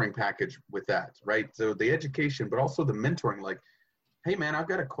mentoring package with that, right? So the education, but also the mentoring, like, hey man, I've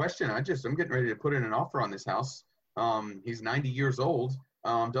got a question. I'm getting ready to put in an offer on this house. He's 90 years old.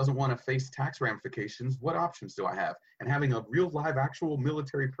 Doesn't want to face tax ramifications. What options do I have? And having a real live actual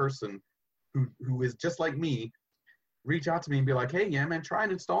military person who is just like me reach out to me and be like, hey, yeah, man, try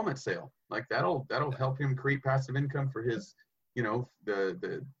an installment sale. Like that'll help him create passive income for his,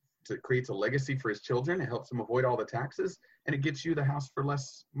 it creates a legacy for his children. It helps him avoid all the taxes, and it gets you the house for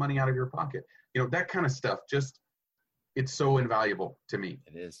less money out of your pocket. That kind of stuff, it's so invaluable to me.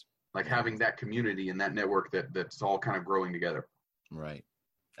 It is. Like having that community and that network that's all kind of growing together. Right.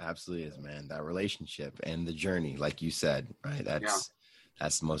 Absolutely is, man. That relationship and the journey, like you said, right? That's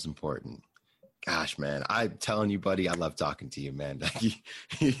the most important. Gosh, man, I'm telling you, buddy, I love talking to you, man.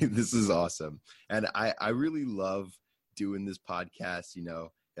 This is awesome. And I really love doing this podcast,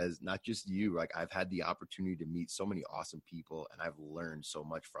 as not just you, like I've had the opportunity to meet so many awesome people, and I've learned so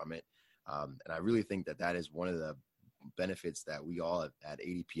much from it. And I really think that is one of the benefits that we all at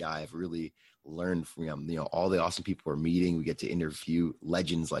ADPI have really learned from, all the awesome people we're meeting. We get to interview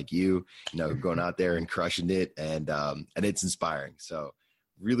legends like you, going out there and crushing it. And it's inspiring. So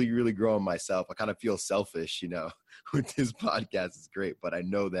really, really growing myself. I kind of feel selfish, with this podcast. It's great, but I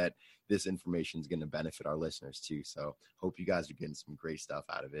know that this information is going to benefit our listeners too. So hope you guys are getting some great stuff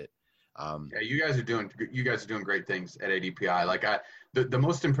out of it. Yeah, you guys are doing great things at ADPI. Like the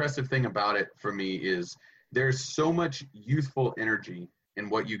most impressive thing about it for me is there's so much youthful energy in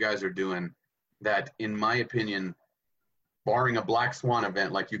what you guys are doing. that, in my opinion, barring a black swan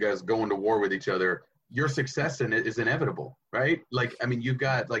event, like you guys going to war with each other, your success in it is inevitable, right? Like, I mean, you've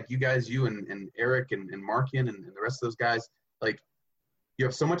got, like, you guys, you and Eric and Markian and the rest of those guys, like, you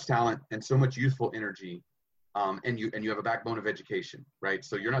have so much talent and so much youthful energy, and you have a backbone of education, right?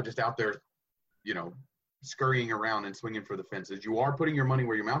 So you're not just out there, you know, scurrying around and swinging for the fences. You are putting your money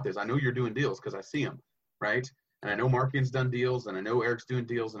where your mouth is. I know you're doing deals because I see them, right? And I know Markian's done deals, and I know Eric's doing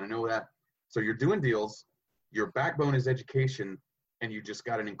deals, and I know that. So you're doing deals. Your backbone is education, and you just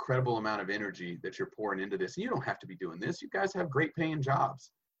got an incredible amount of energy that you're pouring into this. And you don't have to be doing this. You guys have great paying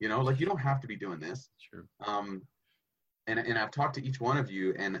jobs, you know, like, you don't have to be doing this. Sure. And I've talked to each one of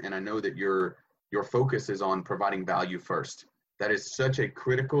you, and I know that your focus is on providing value first. That is such a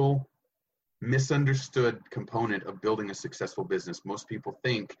critical, misunderstood component of building a successful business. Most people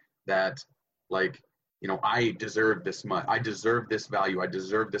think that, like, you know, I deserve this much, I deserve this value, I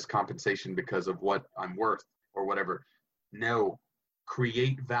deserve this compensation because of what I'm worth or whatever. No,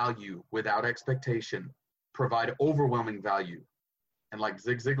 create value without expectation, provide overwhelming value. And like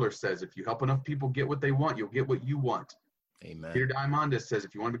Zig Ziglar says, if you help enough people get what they want, you'll get what you want. Amen. Peter Diamandis says,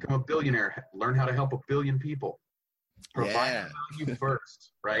 if you want to become a billionaire, learn how to help a billion people. Provide value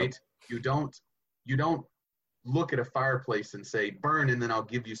first, right? You don't look at a fireplace and say, burn, and then I'll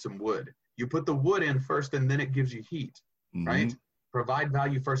give you some wood. You put the wood in first, and then it gives you heat, right? Provide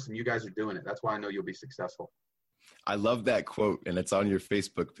value first, and you guys are doing it. That's why I know you'll be successful. I love that quote, and it's on your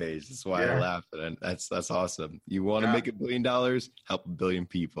Facebook page. That's why I laugh. And that's awesome. You want to make $1 billion? Help 1 billion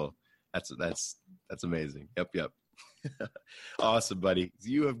people. That's amazing. Yep. Awesome, buddy.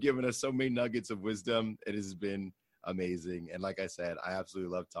 You have given us so many nuggets of wisdom. It has been amazing. And like I said, I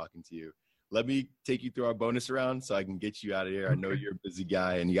absolutely love talking to you. Let me take you through our bonus round so I can get you out of here. I know you're a busy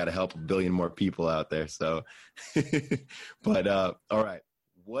guy and you got to help 1 billion more people out there. So, but all right.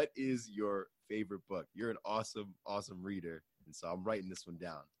 What is your favorite book? You're an awesome reader. And so I'm writing this one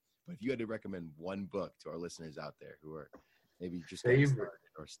down. But if you had to recommend one book to our listeners out there who are maybe just getting started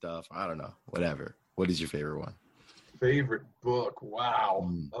or stuff, I don't know, whatever. What is your favorite one? Favorite book? Wow.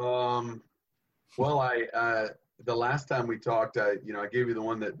 Well, the last time we talked, I gave you the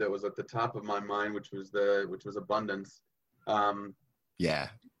one that was at the top of my mind, which was Abundance. Yeah.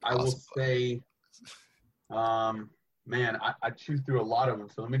 I will say, man, I chew through a lot of them.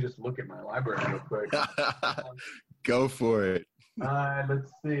 So let me just look at my library real quick. Go for it.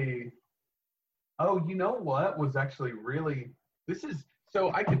 Let's see. Oh, you know what was actually really,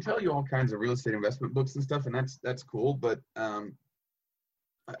 so I can tell you all kinds of real estate investment books and stuff, and that's cool, but I'm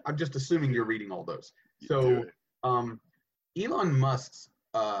just assuming you're reading all those. So Elon Musk's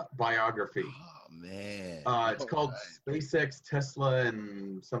biography. Oh, man. It's called SpaceX, Tesla,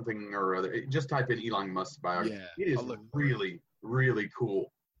 and something or other. Just type in Elon Musk's biography. Yeah, it is really, really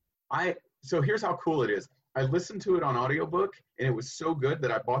cool. So here's how cool it is. I listened to it on audiobook, and it was so good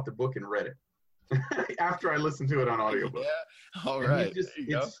that I bought the book and read it after I listened to it on audiobook. Yeah. All right.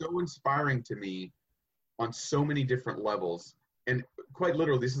 It's so inspiring to me on so many different levels. And quite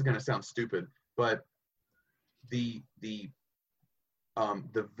literally, this is going to sound stupid, but the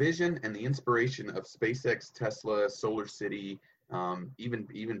vision and the inspiration of SpaceX, Tesla, Solar City, even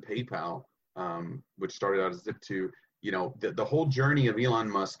PayPal, which started out as Zip2, the whole journey of Elon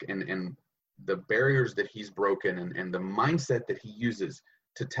Musk and the barriers that he's broken and the mindset that he uses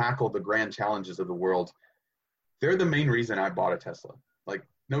to tackle the grand challenges of the world, they're the main reason I bought a Tesla. Like,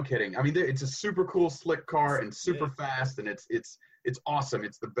 no kidding. I mean, it's a super cool, slick car and super fast, and it's awesome.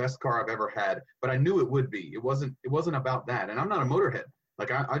 It's the best car I've ever had, but I knew it would be. It wasn't about that. And I'm not a motorhead.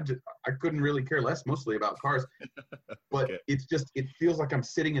 Like, I couldn't really care less mostly about cars, but it feels like I'm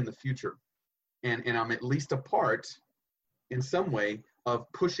sitting in the future, and I'm at least a part in some way of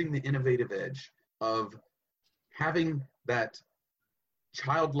pushing the innovative edge, of having that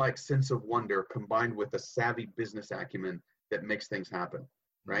childlike sense of wonder combined with a savvy business acumen that makes things happen,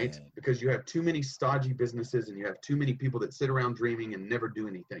 right? Man. Because you have too many stodgy businesses and you have too many people that sit around dreaming and never do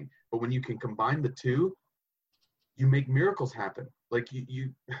anything. But when you can combine the two, you make miracles happen. Like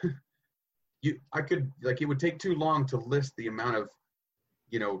it would take too long to list the amount of,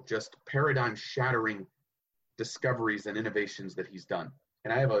 just paradigm shattering discoveries and innovations that he's done.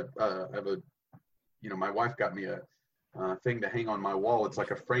 And I have my wife got me a thing to hang on my wall. It's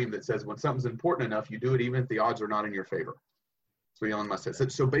like a frame that says, when something's important enough, you do it even if the odds are not in your favor. So Elon Musk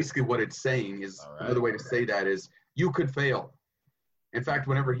says. So basically what it's saying is, another way to say that is, you could fail. In fact,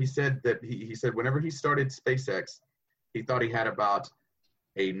 whenever he said that, he said whenever he started SpaceX, he thought he had about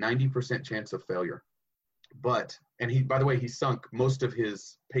a 90% chance of failure. And by the way, he sunk most of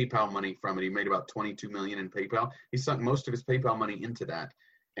his PayPal money from it. He made about $22 million in PayPal. He sunk most of his PayPal money into that.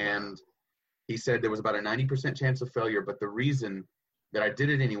 And he said there was about a 90% chance of failure, but the reason that I did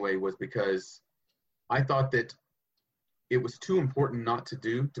it anyway was because I thought that it was too important not to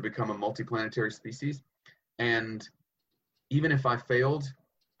do to become a multiplanetary species. And even if I failed,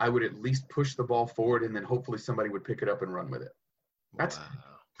 I would at least push the ball forward, and then hopefully somebody would pick it up and run with it. That's,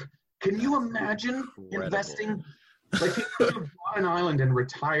 wow. Can you imagine incredible. Investing? Like, he could have bought an island and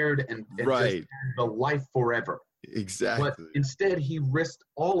retired and right. just had the life forever. Exactly. But instead, he risked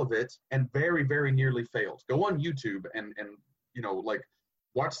all of it and very, very nearly failed. Go on YouTube and you know, like,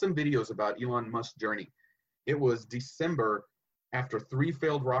 watch some videos about Elon Musk's journey. It was December after 3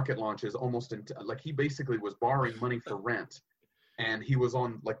 failed rocket launches, like, he basically was borrowing money for rent, and he was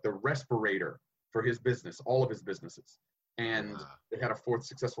on like the respirator for his business, all of his businesses. And they had a 4th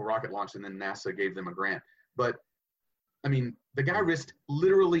successful rocket launch, and then NASA gave them a grant. But I mean, the guy risked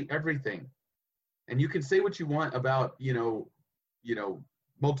literally everything. And you can say what you want about, you know,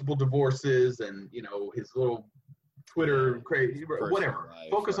 multiple divorces and, you know, his little Twitter, crazy, whatever.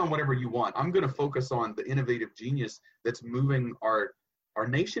 Focus on whatever you want. I'm going to focus on the innovative genius that's moving our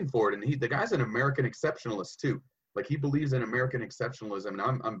nation forward. And the guy's an American exceptionalist too. Like, he believes in American exceptionalism. And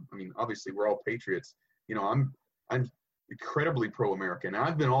I mean, obviously we're all patriots. You know, I'm incredibly pro-American. And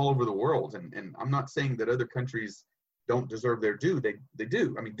I've been all over the world, and I'm not saying that other countries don't deserve their due. They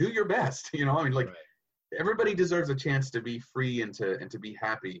do. I mean, do your best. You know, I mean, like, everybody deserves a chance to be free and to be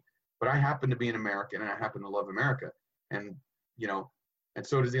happy. But I happen to be an American, and I happen to love America. And, you know, and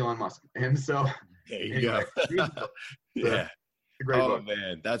so does Elon Musk. And so there you go. Yeah. Great book.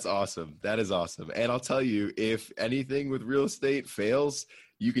 Man, that's awesome. That is awesome. And I'll tell you, if anything with real estate fails,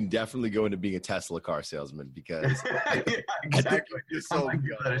 you can definitely go into being a Tesla car salesman, because yeah, exactly. I might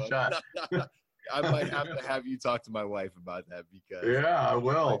give that a shot. I might have you talk to my wife about that, because I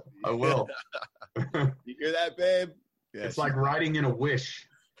will. You hear that, babe? Yeah, it's like riding in a Wish.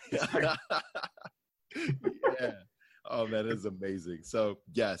 Yeah. Oh man, that's amazing. So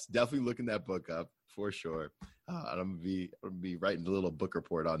yes, definitely looking that book up for sure. And I'm gonna be writing a little book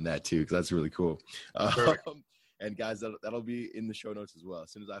report on that too, because that's really cool. And guys, that'll be in the show notes as well.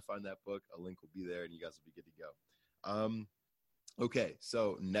 As soon as I find that book, a link will be there, and you guys will be good to go. Okay,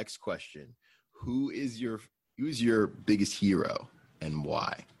 so next question: Who is your biggest hero, and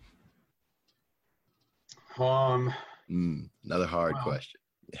why? Another hard question.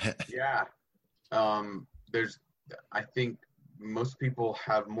 Yeah. I think most people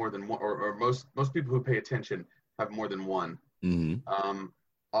have more than one, or most people who pay attention have more than one. Mm-hmm.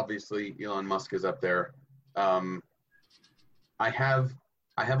 Obviously, Elon Musk is up there. I have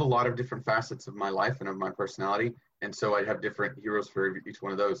a lot of different facets of my life and of my personality, and so I have different heroes for each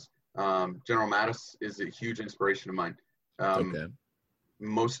one of those. General Mattis is a huge inspiration of mine. Okay.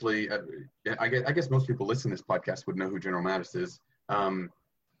 Mostly, I guess most people listening to this podcast would know who General Mattis is.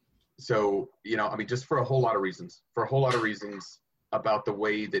 So, you know, I mean, just for a whole lot of reasons about the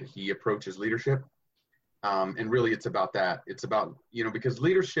way that he approaches leadership. And really it's about that. It's about, you know, because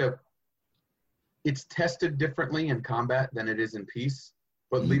leadership, it's tested differently in combat than it is in peace,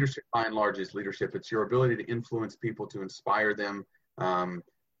 but leadership by and large is leadership. It's your ability to influence people, to inspire them,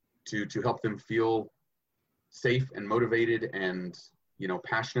 to help them feel safe and motivated and, you know,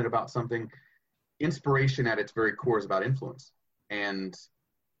 passionate about something. Inspiration at its very core is about influence. And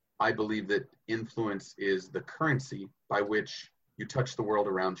I believe that influence is the currency by which you touch the world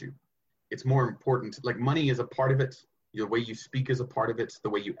around you. It's more important, like money is a part of it. The way you speak is a part of it. The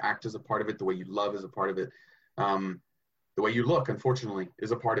way you act is a part of it. The way you love is a part of it. The way you look, unfortunately, is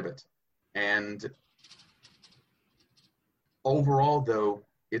a part of it. And overall, though,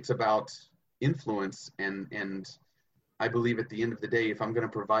 it's about influence. And I believe at the end of the day, if I'm going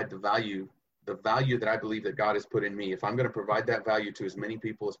to provide the value that I believe that God has put in me, if I'm going to provide that value to as many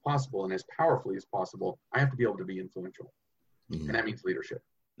people as possible and as powerfully as possible, I have to be able to be influential. Mm-hmm. And that means leadership.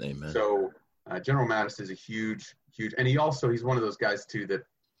 Amen. So General Mattis is a huge, and he's one of those guys too, that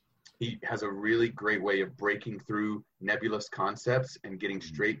he has a really great way of breaking through nebulous concepts and getting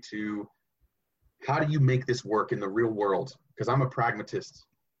straight to how do you make this work in the real world? Because I'm a pragmatist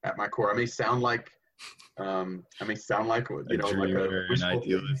at my core. I may sound like you know, like a wishful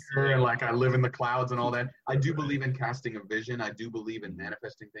thinker, and like I live in the clouds and all that. I do believe in casting a vision. I do believe in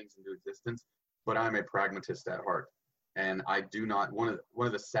manifesting things into existence, but I'm a pragmatist at heart. And I do not, one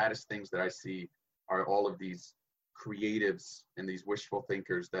of the saddest things that I see are all of these creatives and these wishful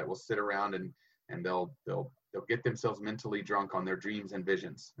thinkers that will sit around and they'll get themselves mentally drunk on their dreams and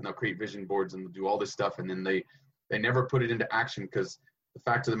visions, and they'll create vision boards and do all this stuff, and then they never put it into action, because the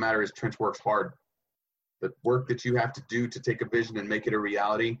fact of the matter is Trench works hard. The work that you have to do to take a vision and make it a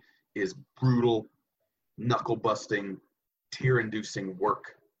reality is brutal, knuckle busting, tear inducing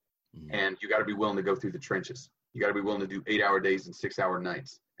work. And you got to be willing to go through the trenches. You got to be willing to do 8-hour days and 6-hour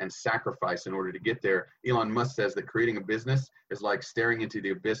nights and sacrifice in order to get there. Elon Musk says that creating a business is like staring into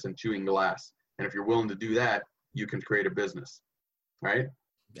the abyss and chewing glass. And if you're willing to do that, you can create a business, right? Amen.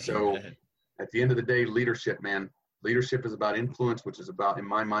 So at the end of the day, leadership, man, leadership is about influence, which is about, in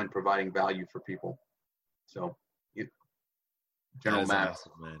my mind, providing value for people. So General Mattis,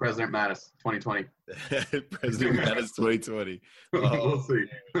 awesome, President Mattis, 2020. President Mattis, 2020. We'll see.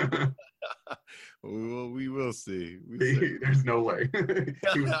 we will see. There's no way.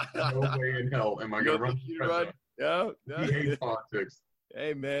 No way in hell am I going to run for president. No. He hates politics.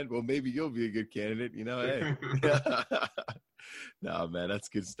 Hey, man. Well, maybe you'll be a good candidate. Hey. No, man, that's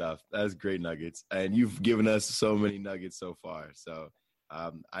good stuff. That's great nuggets. And you've given us so many nuggets so far. So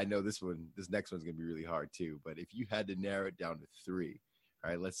I know this next one's going to be really hard too. But if you had to narrow it down to 3, all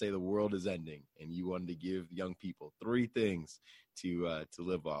right, let's say the world is ending and you wanted to give young people 3 things to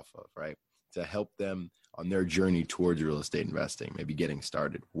live off of, right, to help them on their journey towards real estate investing, maybe getting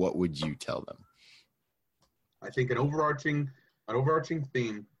started, what would you tell them? I think an overarching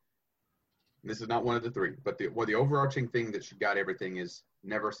theme, this is not one of the 3, but the overarching thing that should guide everything is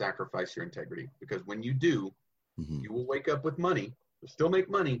never sacrifice your integrity. Because when you do, you will wake up with money. You'll still make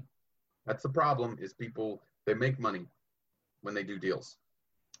money. That's the problem, is people, they make money when they do deals.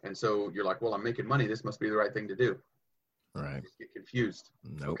 And so you're like, well, I'm making money. This must be the right thing to do. Right. You just get confused.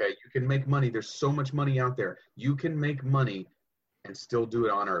 Nope. Okay, you can make money. There's so much money out there. You can make money and still do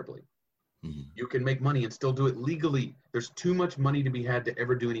it honorably. You can make money and still do it legally. There's too much money to be had to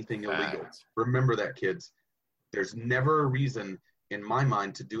ever do anything illegal. Remember that, kids. There's never a reason, in my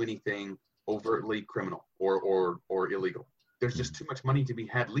mind, to do anything overtly criminal or illegal. There's just too much money to be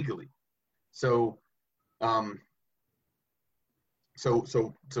had legally. So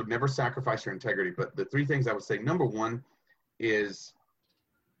never sacrifice your integrity. But the 3 things I would say, number 1 is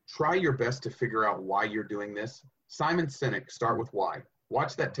try your best to figure out why you're doing this. Simon Sinek, Start With Why.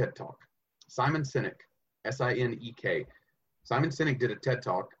 Watch that TED Talk. Simon Sinek, S-I-N-E-K. Simon Sinek did a TED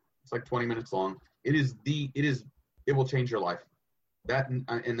Talk. It's like 20 minutes long. It will change your life.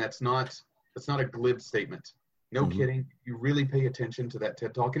 That's not a glib statement. No kidding. You really pay attention to that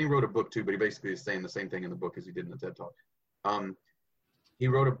TED Talk. And he wrote a book too, but he basically is saying the same thing in the book as he did in the TED Talk. He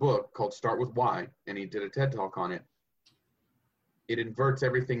wrote a book called Start With Why, and he did a TED Talk on it. It inverts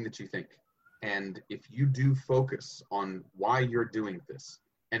everything that you think. And if you do focus on why you're doing this,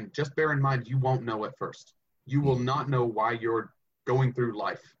 and just bear in mind, you won't know at first. You will not know why you're going through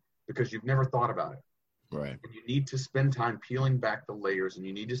life because you've never thought about it. Right. And you need to spend time peeling back the layers, and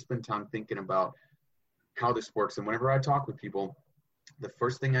you need to spend time thinking about how this works. And whenever I talk with people, the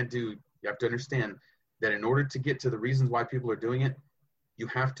first thing I do, you have to understand that in order to get to the reasons why people are doing it, you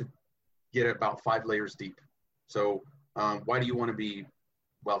have to get about 5 layers deep. So why do you want to be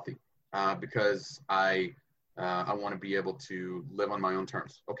wealthy? Because I want to be able to live on my own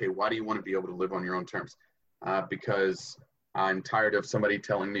terms. Okay, why do you want to be able to live on your own terms? Because I'm tired of somebody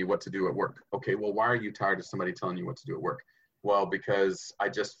telling me what to do at work. Okay, well, why are you tired of somebody telling you what to do at work? Well, because I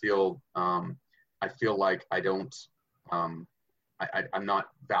just feel, I feel like I don't, I'm not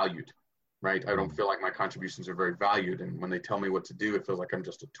valued, right? I don't feel like my contributions are very valued. And when they tell me what to do, it feels like I'm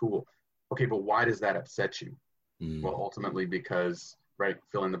just a tool. Okay, but why does that upset you? Well, ultimately because, right,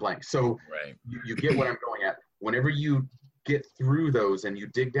 fill in the blank. So right. you get what I'm going at. Whenever you get through those and you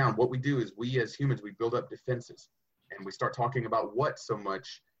dig down, what we do is we as humans, we build up defenses and we start talking about what so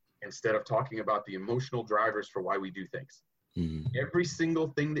much instead of talking about the emotional drivers for why we do things. Every single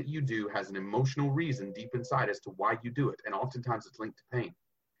thing that you do has an emotional reason deep inside as to why you do it. And oftentimes it's linked to pain.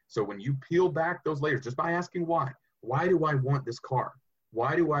 So when you peel back those layers, just by asking why do I want this car?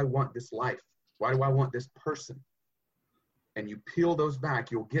 Why do I want this life? Why do I want this person? And you peel those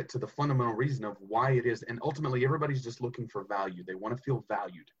back, you'll get to the fundamental reason of why it is. And ultimately, everybody's just looking for value. They want to feel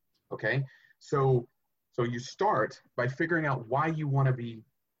valued, okay? So you start by figuring out why you want to be,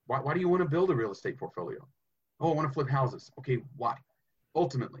 why do you want to build a real estate portfolio? Oh, I want to flip houses. Okay, why?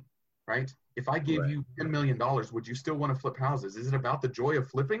 Ultimately, right? If I gave you $10 million, would you still want to flip houses? Is it about the joy of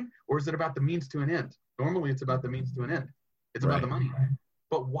flipping or is it about the means to an end? Normally, it's about the means to an end. It's about the money.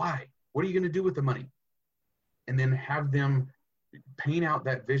 But why? What are you going to do with the money? And then have them paint out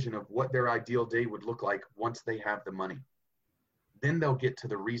that vision of what their ideal day would look like once they have the money. Then they'll get to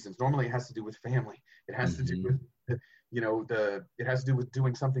the reasons. Normally it has to do with family. It has to do with, it has to do with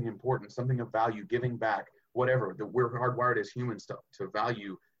doing something important, something of value, giving back, whatever. We're hardwired as humans to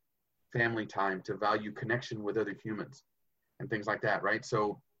value family time, to value connection with other humans and things like that, right?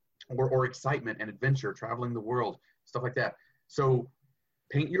 So, or excitement and adventure, traveling the world, stuff like that. So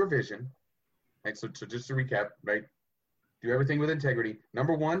paint your vision. Right, so just to recap, right? Do everything with integrity.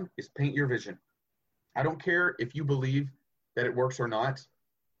 Number one is paint your vision. I don't care if you believe that it works or not,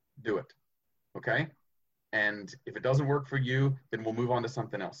 do it. Okay? And if it doesn't work for you, then we'll move on to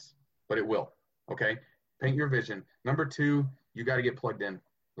something else. But it will. Okay? Paint your vision. Number two, you got to get plugged in.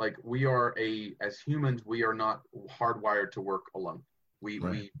 Like as humans, we are not hardwired to work alone. We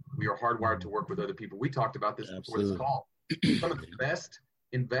are hardwired to work with other people. We talked about this before this call. Some of the best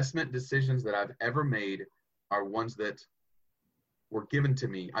investment decisions that I've ever made are ones that were given to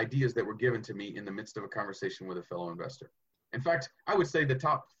me, ideas that were given to me in the midst of a conversation with a fellow investor. In fact, I would say the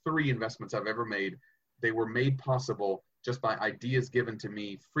top 3 investments I've ever made, they were made possible just by ideas given to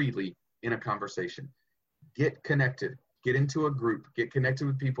me freely in a conversation. Get connected, get into a group, get connected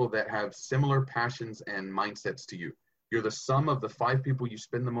with people that have similar passions and mindsets to you. You're the sum of the 5 people you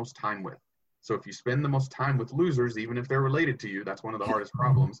spend the most time with. So if you spend the most time with losers, even if they're related to you, that's one of the hardest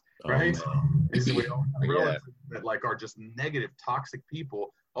problems, right? Is we all have relatives that like are just negative, toxic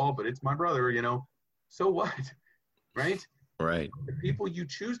people. Oh, but it's my brother, you know. So what, right? Right. The people you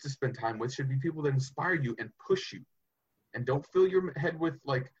choose to spend time with should be people that inspire you and push you, and don't fill your head with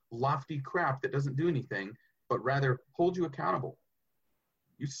like lofty crap that doesn't do anything, but rather hold you accountable.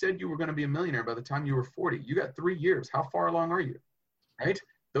 You said you were going to be a millionaire by the time you were 40. You got 3 years. How far along are you? Right?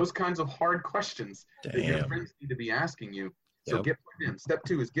 Those kinds of hard questions that your friends need to be asking you. So get plugged in. Step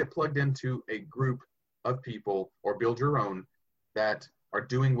 2 is get plugged into a group of people, or build your own, that are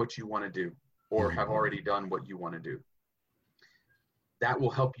doing what you want to do or have already done what you want to do. That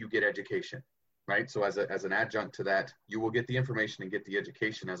will help you get education, right? So as an adjunct to that, you will get the information and get the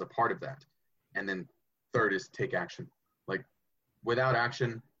education as a part of that. And then third is take action. Like without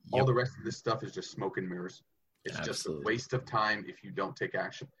action, all the rest of this stuff is just smoke and mirrors. It's just a waste of time if you don't take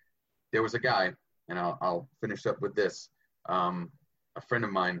action. There was a guy, and I'll finish up with this, a friend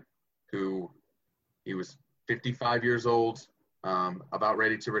of mine who, he was 55 years old, about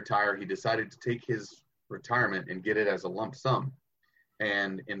ready to retire. He decided to take his retirement and get it as a lump sum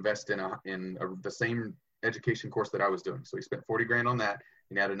and invest in the same education course that I was doing. So he spent 40 grand on that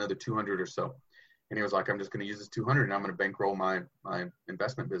and had another 200 or so. And he was like, I'm just going to use this 200 and I'm going to bankroll my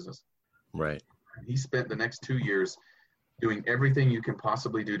investment business. Right. He spent the next 2 years doing everything you can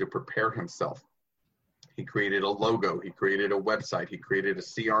possibly do to prepare himself. He created a logo. He created a website. He created a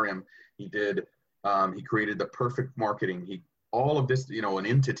CRM. He created the perfect marketing. All of this, an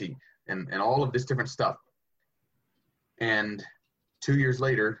entity and all of this different stuff. And 2 years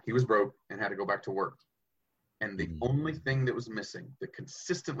later, he was broke and had to go back to work. And the only thing that was missing, that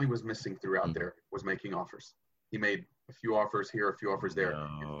consistently was missing throughout there, was making offers. He made a few offers here, a few offers there,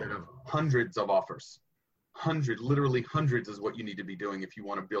 instead of hundreds of offers. Literally hundreds is what you need to be doing if you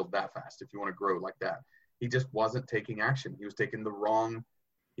want to build that fast, if you want to grow like that. He just wasn't taking action. He was taking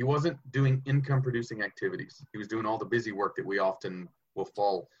he wasn't doing income producing activities. He was doing all the busy work that we often will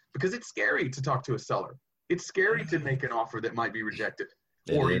fall, because it's scary to talk to a seller. It's scary to make an offer that might be rejected,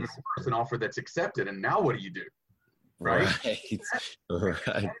 or even worse, an offer that's accepted. And now what do you do? Right. That's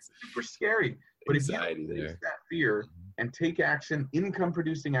super scary. But Anxiety if you face that fear and take action, income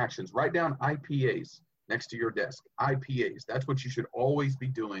producing actions, write down IPAs next to your desk. IPAs. That's what you should always be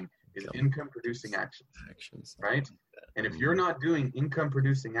doing, is income producing actions. Right? And if you're not doing income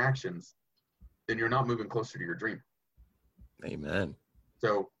producing actions, then you're not moving closer to your dream. Amen.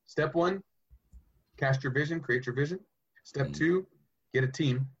 So step 1, cast your vision, create your vision. Step 2, get a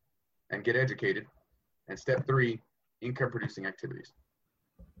team and get educated. And step 3, income producing activities.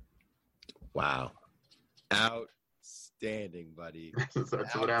 Wow. Outstanding, buddy.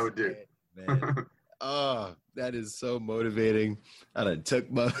 That's what I would do. Man. Oh, that is so motivating. I done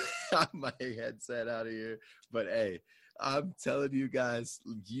took my headset out of here. But hey, I'm telling you guys,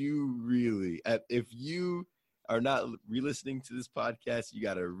 you really, if you are not re-listening to this podcast, you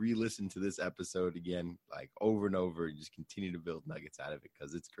got to re-listen to this episode again, like over and over, and just continue to build nuggets out of it,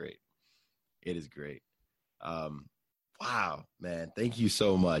 because it's great. It is great. Wow, man. Thank you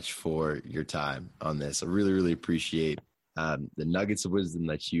so much for your time on this. I really, really appreciate the nuggets of wisdom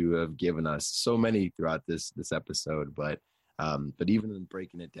that you have given us. So many throughout this episode, but even in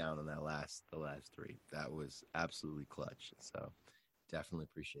breaking it down on the last 3, that was absolutely clutch. So definitely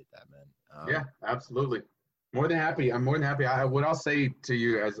appreciate that, man. Yeah, absolutely. More than happy. I'm more than happy. What I'll say to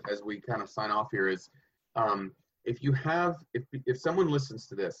you as we kind of sign off here is, if someone listens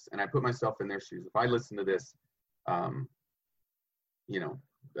to this, and I put myself in their shoes, if I listen to this, a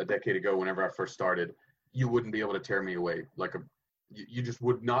decade ago, whenever I first started, you wouldn't be able to tear me away. You just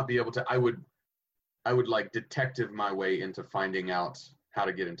would not be able to. I would like detective my way into finding out how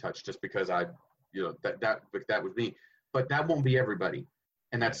to get in touch, just because that was me. But that won't be everybody.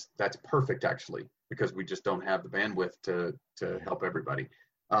 and that's perfect actually, because we just don't have the bandwidth to help everybody.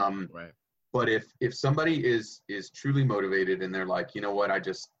 Right. But if somebody is truly motivated and they're like, you know what, I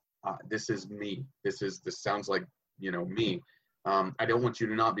just this is me. This sounds like, you know, me. I don't want you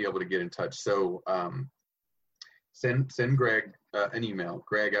to not be able to get in touch. So send Greg an email,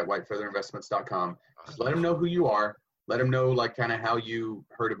 greg@whitefeatherinvestments.com. Just let him know who you are. Let him know like kind of how you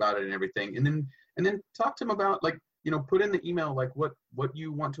heard about it and everything. And then talk to him about, like, you know, put in the email like what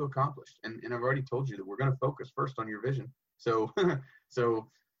you want to accomplish. And I've already told you that we're going to focus first on your vision. So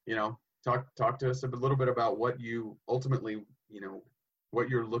you know, talk to us a little bit about what you ultimately, you know, what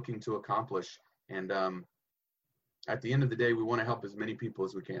you're looking to accomplish. And at the end of the day, we want to help as many people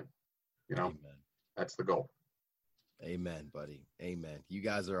as we can. You know, Amen. That's the goal. Amen, buddy. Amen. You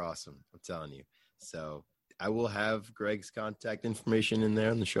guys are awesome. I'm telling you. So I will have Greg's contact information in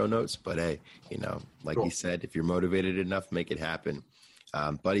there in the show notes, but hey, you know, like Cool. he said, if you're motivated enough, make it happen.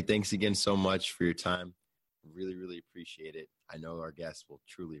 Buddy, thanks again so much for your time. Really, really appreciate it. I know our guests will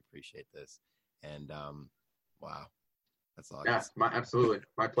truly appreciate this. And wow, that's all. Yeah, absolutely.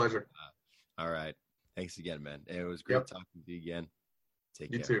 My pleasure. All right. Thanks again, man. It was great talking to you again.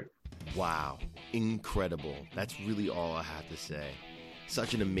 Take care. You too. Wow. Incredible. That's really all I have to say.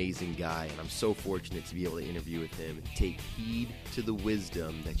 Such an amazing guy, and I'm so fortunate to be able to interview with him and take heed to the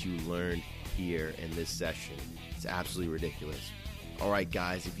wisdom that you learned here in this session. It's absolutely ridiculous. All right,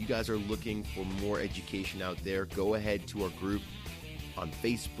 guys, if you guys are looking for more education out there, go ahead to our group on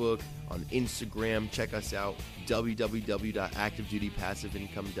Facebook, on Instagram. Check us out,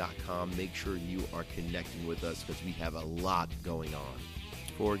 www.activedutypassiveincome.com. Make sure you are connecting with us because we have a lot going on.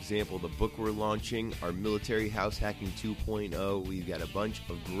 For example, the book we're launching, our Military House Hacking 2.0. We've got a bunch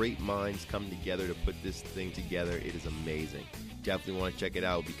of great minds come together to put this thing together. It is amazing. Definitely want to check it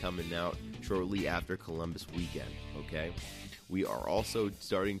out. It'll be coming out shortly after Columbus weekend, okay? We are also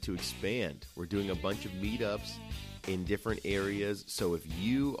starting to expand. We're doing a bunch of meetups in different areas. So if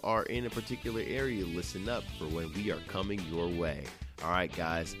you are in a particular area, listen up for when we are coming your way. All right,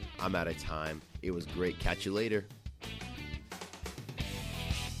 guys, I'm out of time. It was great. Catch you later.